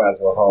Brown, we might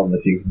as well hold him to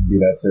see if we can do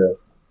that too.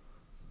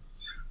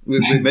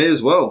 We may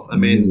as well. I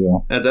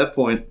mean, at that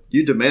point,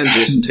 you demand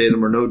Jason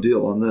Tatum or no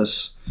deal on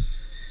this.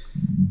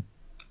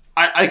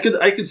 I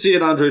could see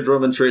an Andre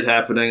Drummond trade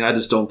happening. I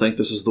just don't think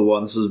this is the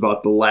one. This is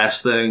about the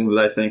last thing that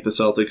I think the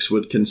Celtics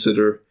would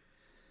consider.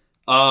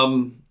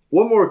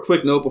 One more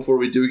quick note before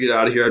we do get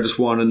out of here. I just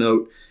want to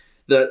note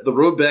that the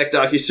Road Back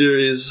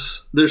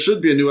docuseries, there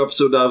should be a new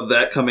episode of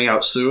that coming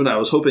out soon. I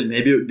was hoping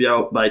maybe it would be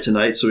out by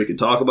tonight so we could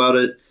talk about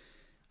it.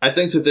 I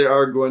think that they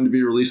are going to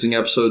be releasing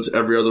episodes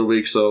every other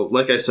week. So,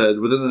 like I said,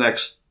 within the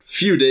next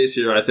few days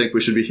here, I think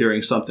we should be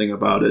hearing something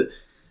about it.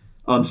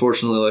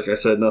 Unfortunately, like I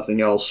said, nothing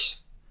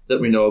else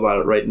that we know about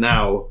it right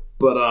now.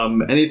 But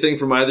anything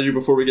from either of you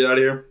before we get out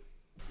of here?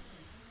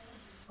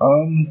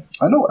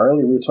 I know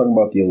earlier we were talking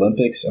about the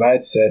Olympics, and I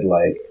had said,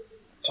 like,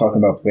 talking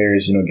about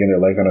players, getting their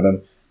legs under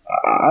them.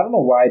 I don't know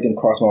why it didn't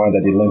cross my mind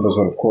that the Olympics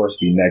would, of course,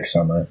 be next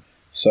summer.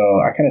 So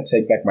I kind of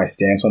take back my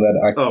stance on that.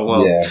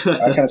 Yeah,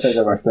 I kind of take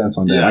back my stance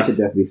on that. Yeah. I could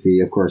definitely see,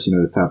 of course,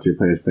 the top 3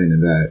 players playing in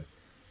that.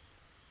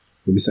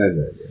 But besides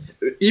that,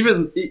 yeah.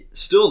 Even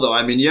still, though,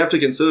 I mean, you have to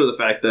consider the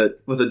fact that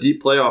with a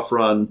deep playoff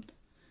run,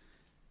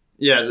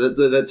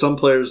 that some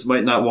players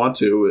might not want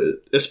to,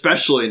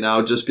 especially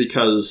now just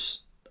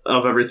because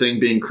of everything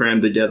being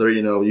crammed together.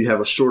 You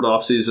have a short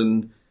off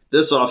season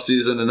this off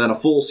season, and then a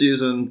full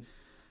season,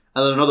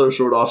 and then another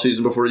short off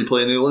season before you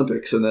play in the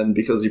Olympics, and then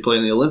because you play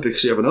in the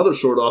Olympics, you have another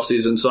short off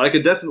season. So I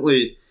could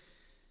definitely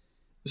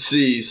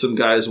see some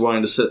guys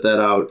wanting to sit that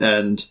out,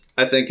 and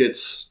I think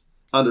it's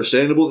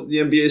understandable that the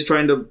NBA is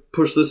trying to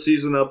push this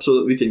season up so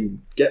that we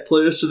can get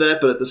players to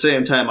that. But at the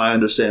same time, I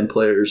understand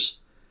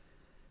players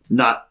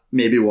not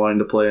maybe wanting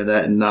to play in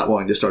that and not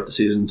wanting to start the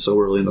season so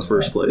early in the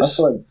first place.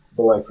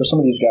 But like for some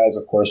of these guys,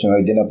 of course,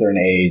 they're getting up there in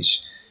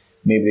age.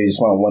 Maybe they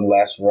just want one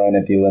last run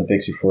at the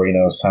Olympics before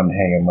it's time to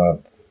hang them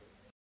up.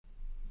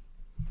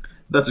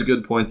 That's a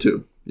good point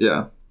too.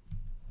 Yeah,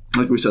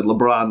 like we said,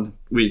 LeBron,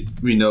 we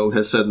know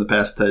has said in the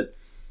past that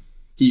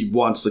he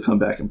wants to come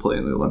back and play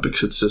in the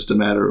Olympics. It's just a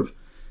matter of,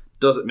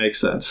 does it make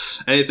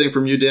sense? Anything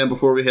from you, Dan,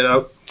 before we head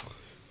out?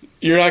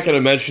 You're not going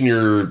to mention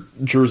your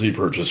jersey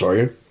purchase, are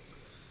you?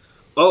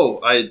 Oh,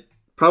 I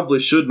probably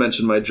should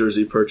mention my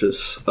jersey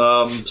purchase.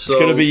 It's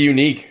going to be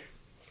unique.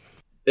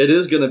 It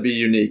is going to be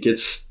unique.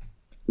 It's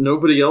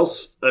nobody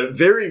else.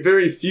 Very,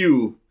 very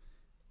few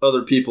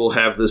other people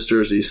have this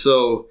jersey.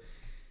 So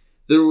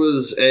there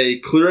was a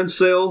clearance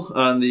sale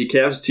on the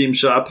Cavs team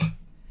shop.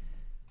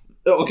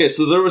 Okay,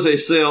 so there was a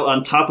sale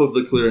on top of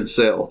the clearance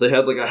sale. They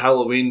had like a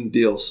Halloween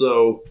deal.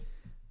 So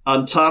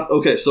on top,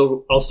 okay,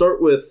 so I'll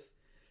start with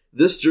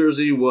this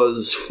jersey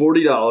was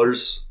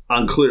 $40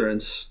 on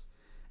clearance.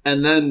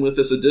 And then with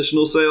this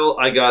additional sale,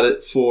 I got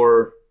it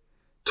for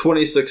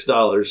 $26.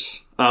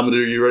 Amadou,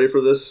 are you ready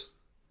for this?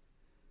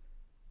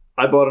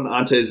 I bought an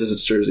Ante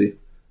Zizic jersey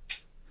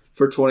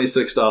for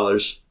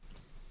 $26.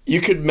 You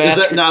could mask.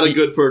 Is that not a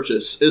good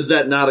purchase? Is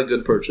that not a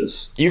good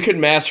purchase? You could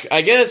mask.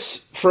 I guess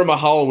from a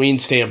Halloween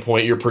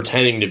standpoint, you're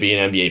pretending to be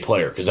an NBA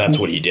player because that's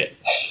what he did.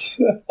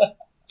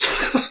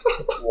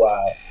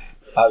 Wow.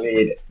 I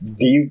mean,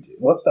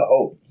 what's the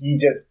hope? He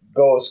just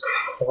goes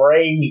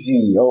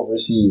crazy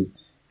overseas,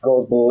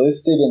 goes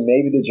ballistic, and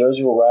maybe the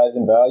jersey will rise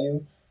in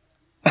value.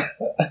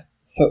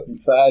 So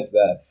besides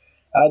that,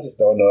 I just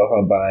don't know if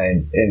I'm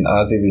buying an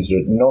Ante's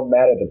jersey, no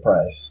matter the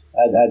price.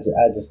 I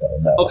just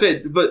don't know.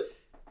 Okay, but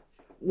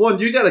one,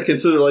 you got to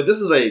consider this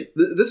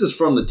is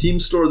from the team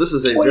store. This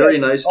is a very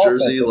nice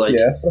jersey. Authentic.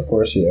 Yes, of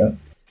course, yeah.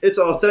 It's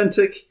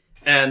authentic,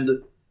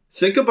 and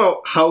think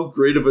about how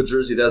great of a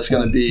jersey that's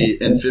going to be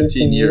in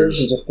 15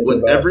 years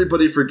when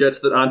everybody forgets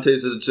that Ante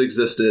Zizic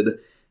existed,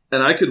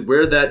 and I could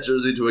wear that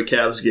jersey to a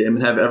Cavs game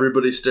and have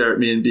everybody stare at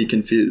me and be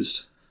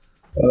confused.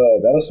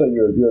 That'll show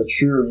you're a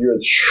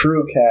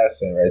true Cavs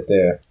fan right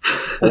there,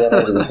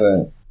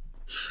 100%.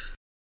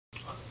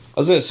 I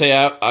was going to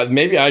say,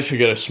 maybe I should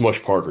get a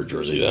Smush Parker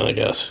jersey then, I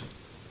guess.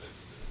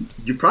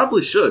 You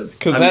probably should.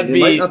 Because that'd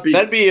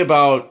be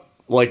about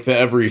like the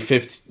every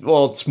 15...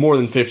 Well, it's more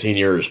than 15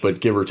 years, but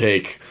give or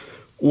take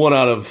one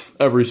out of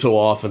every so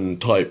often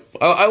type.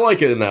 I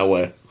like it in that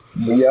way.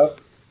 Yep.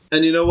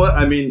 And you know what?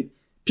 I mean,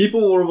 people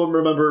will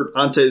remember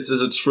Ante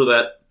Zizic for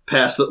that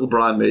pass that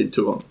LeBron made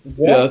to him.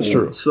 Exactly. Yeah, that's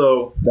true.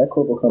 So, that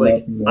quote will come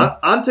up.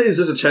 Ante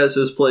Zizic has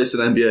his place in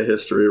NBA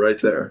history right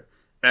there.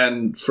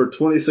 And for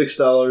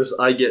 $26,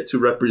 I get to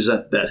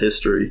represent that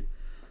history.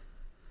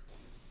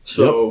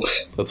 So, yep,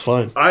 that's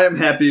fine. I am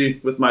happy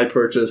with my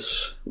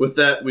purchase. With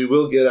that, we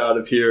will get out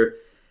of here.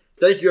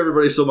 Thank you,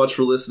 everybody, so much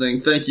for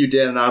listening. Thank you,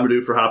 Dan and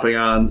Amadou, for hopping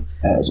on.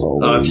 As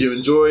always. If you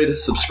enjoyed,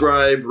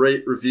 subscribe,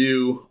 rate,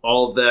 review,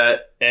 all of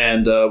that.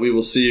 And we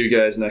will see you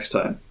guys next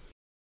time.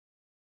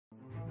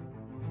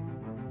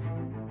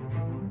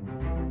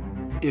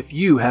 If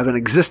you have an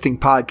existing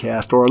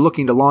podcast or are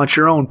looking to launch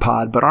your own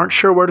pod but aren't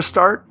sure where to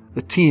start,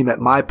 the team at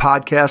My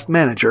Podcast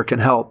Manager can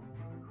help.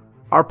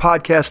 Our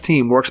podcast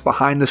team works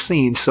behind the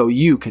scenes so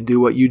you can do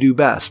what you do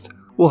best.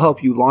 We'll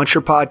help you launch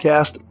your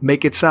podcast,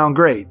 make it sound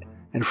great,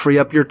 and free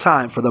up your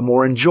time for the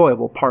more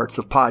enjoyable parts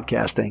of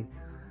podcasting.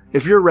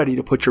 If you're ready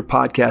to put your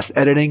podcast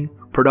editing,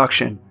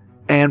 production,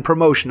 and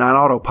promotion on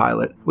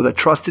autopilot with a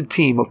trusted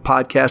team of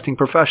podcasting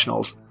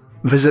professionals,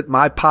 visit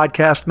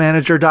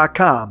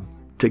mypodcastmanager.com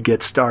to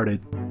get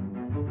started.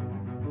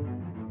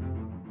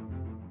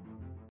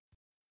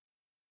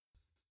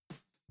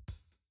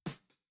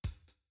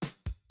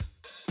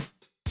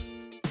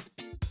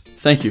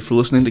 Thank you for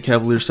listening to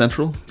Cavalier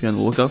Central. Be on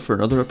the lookout for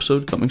another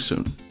episode coming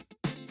soon.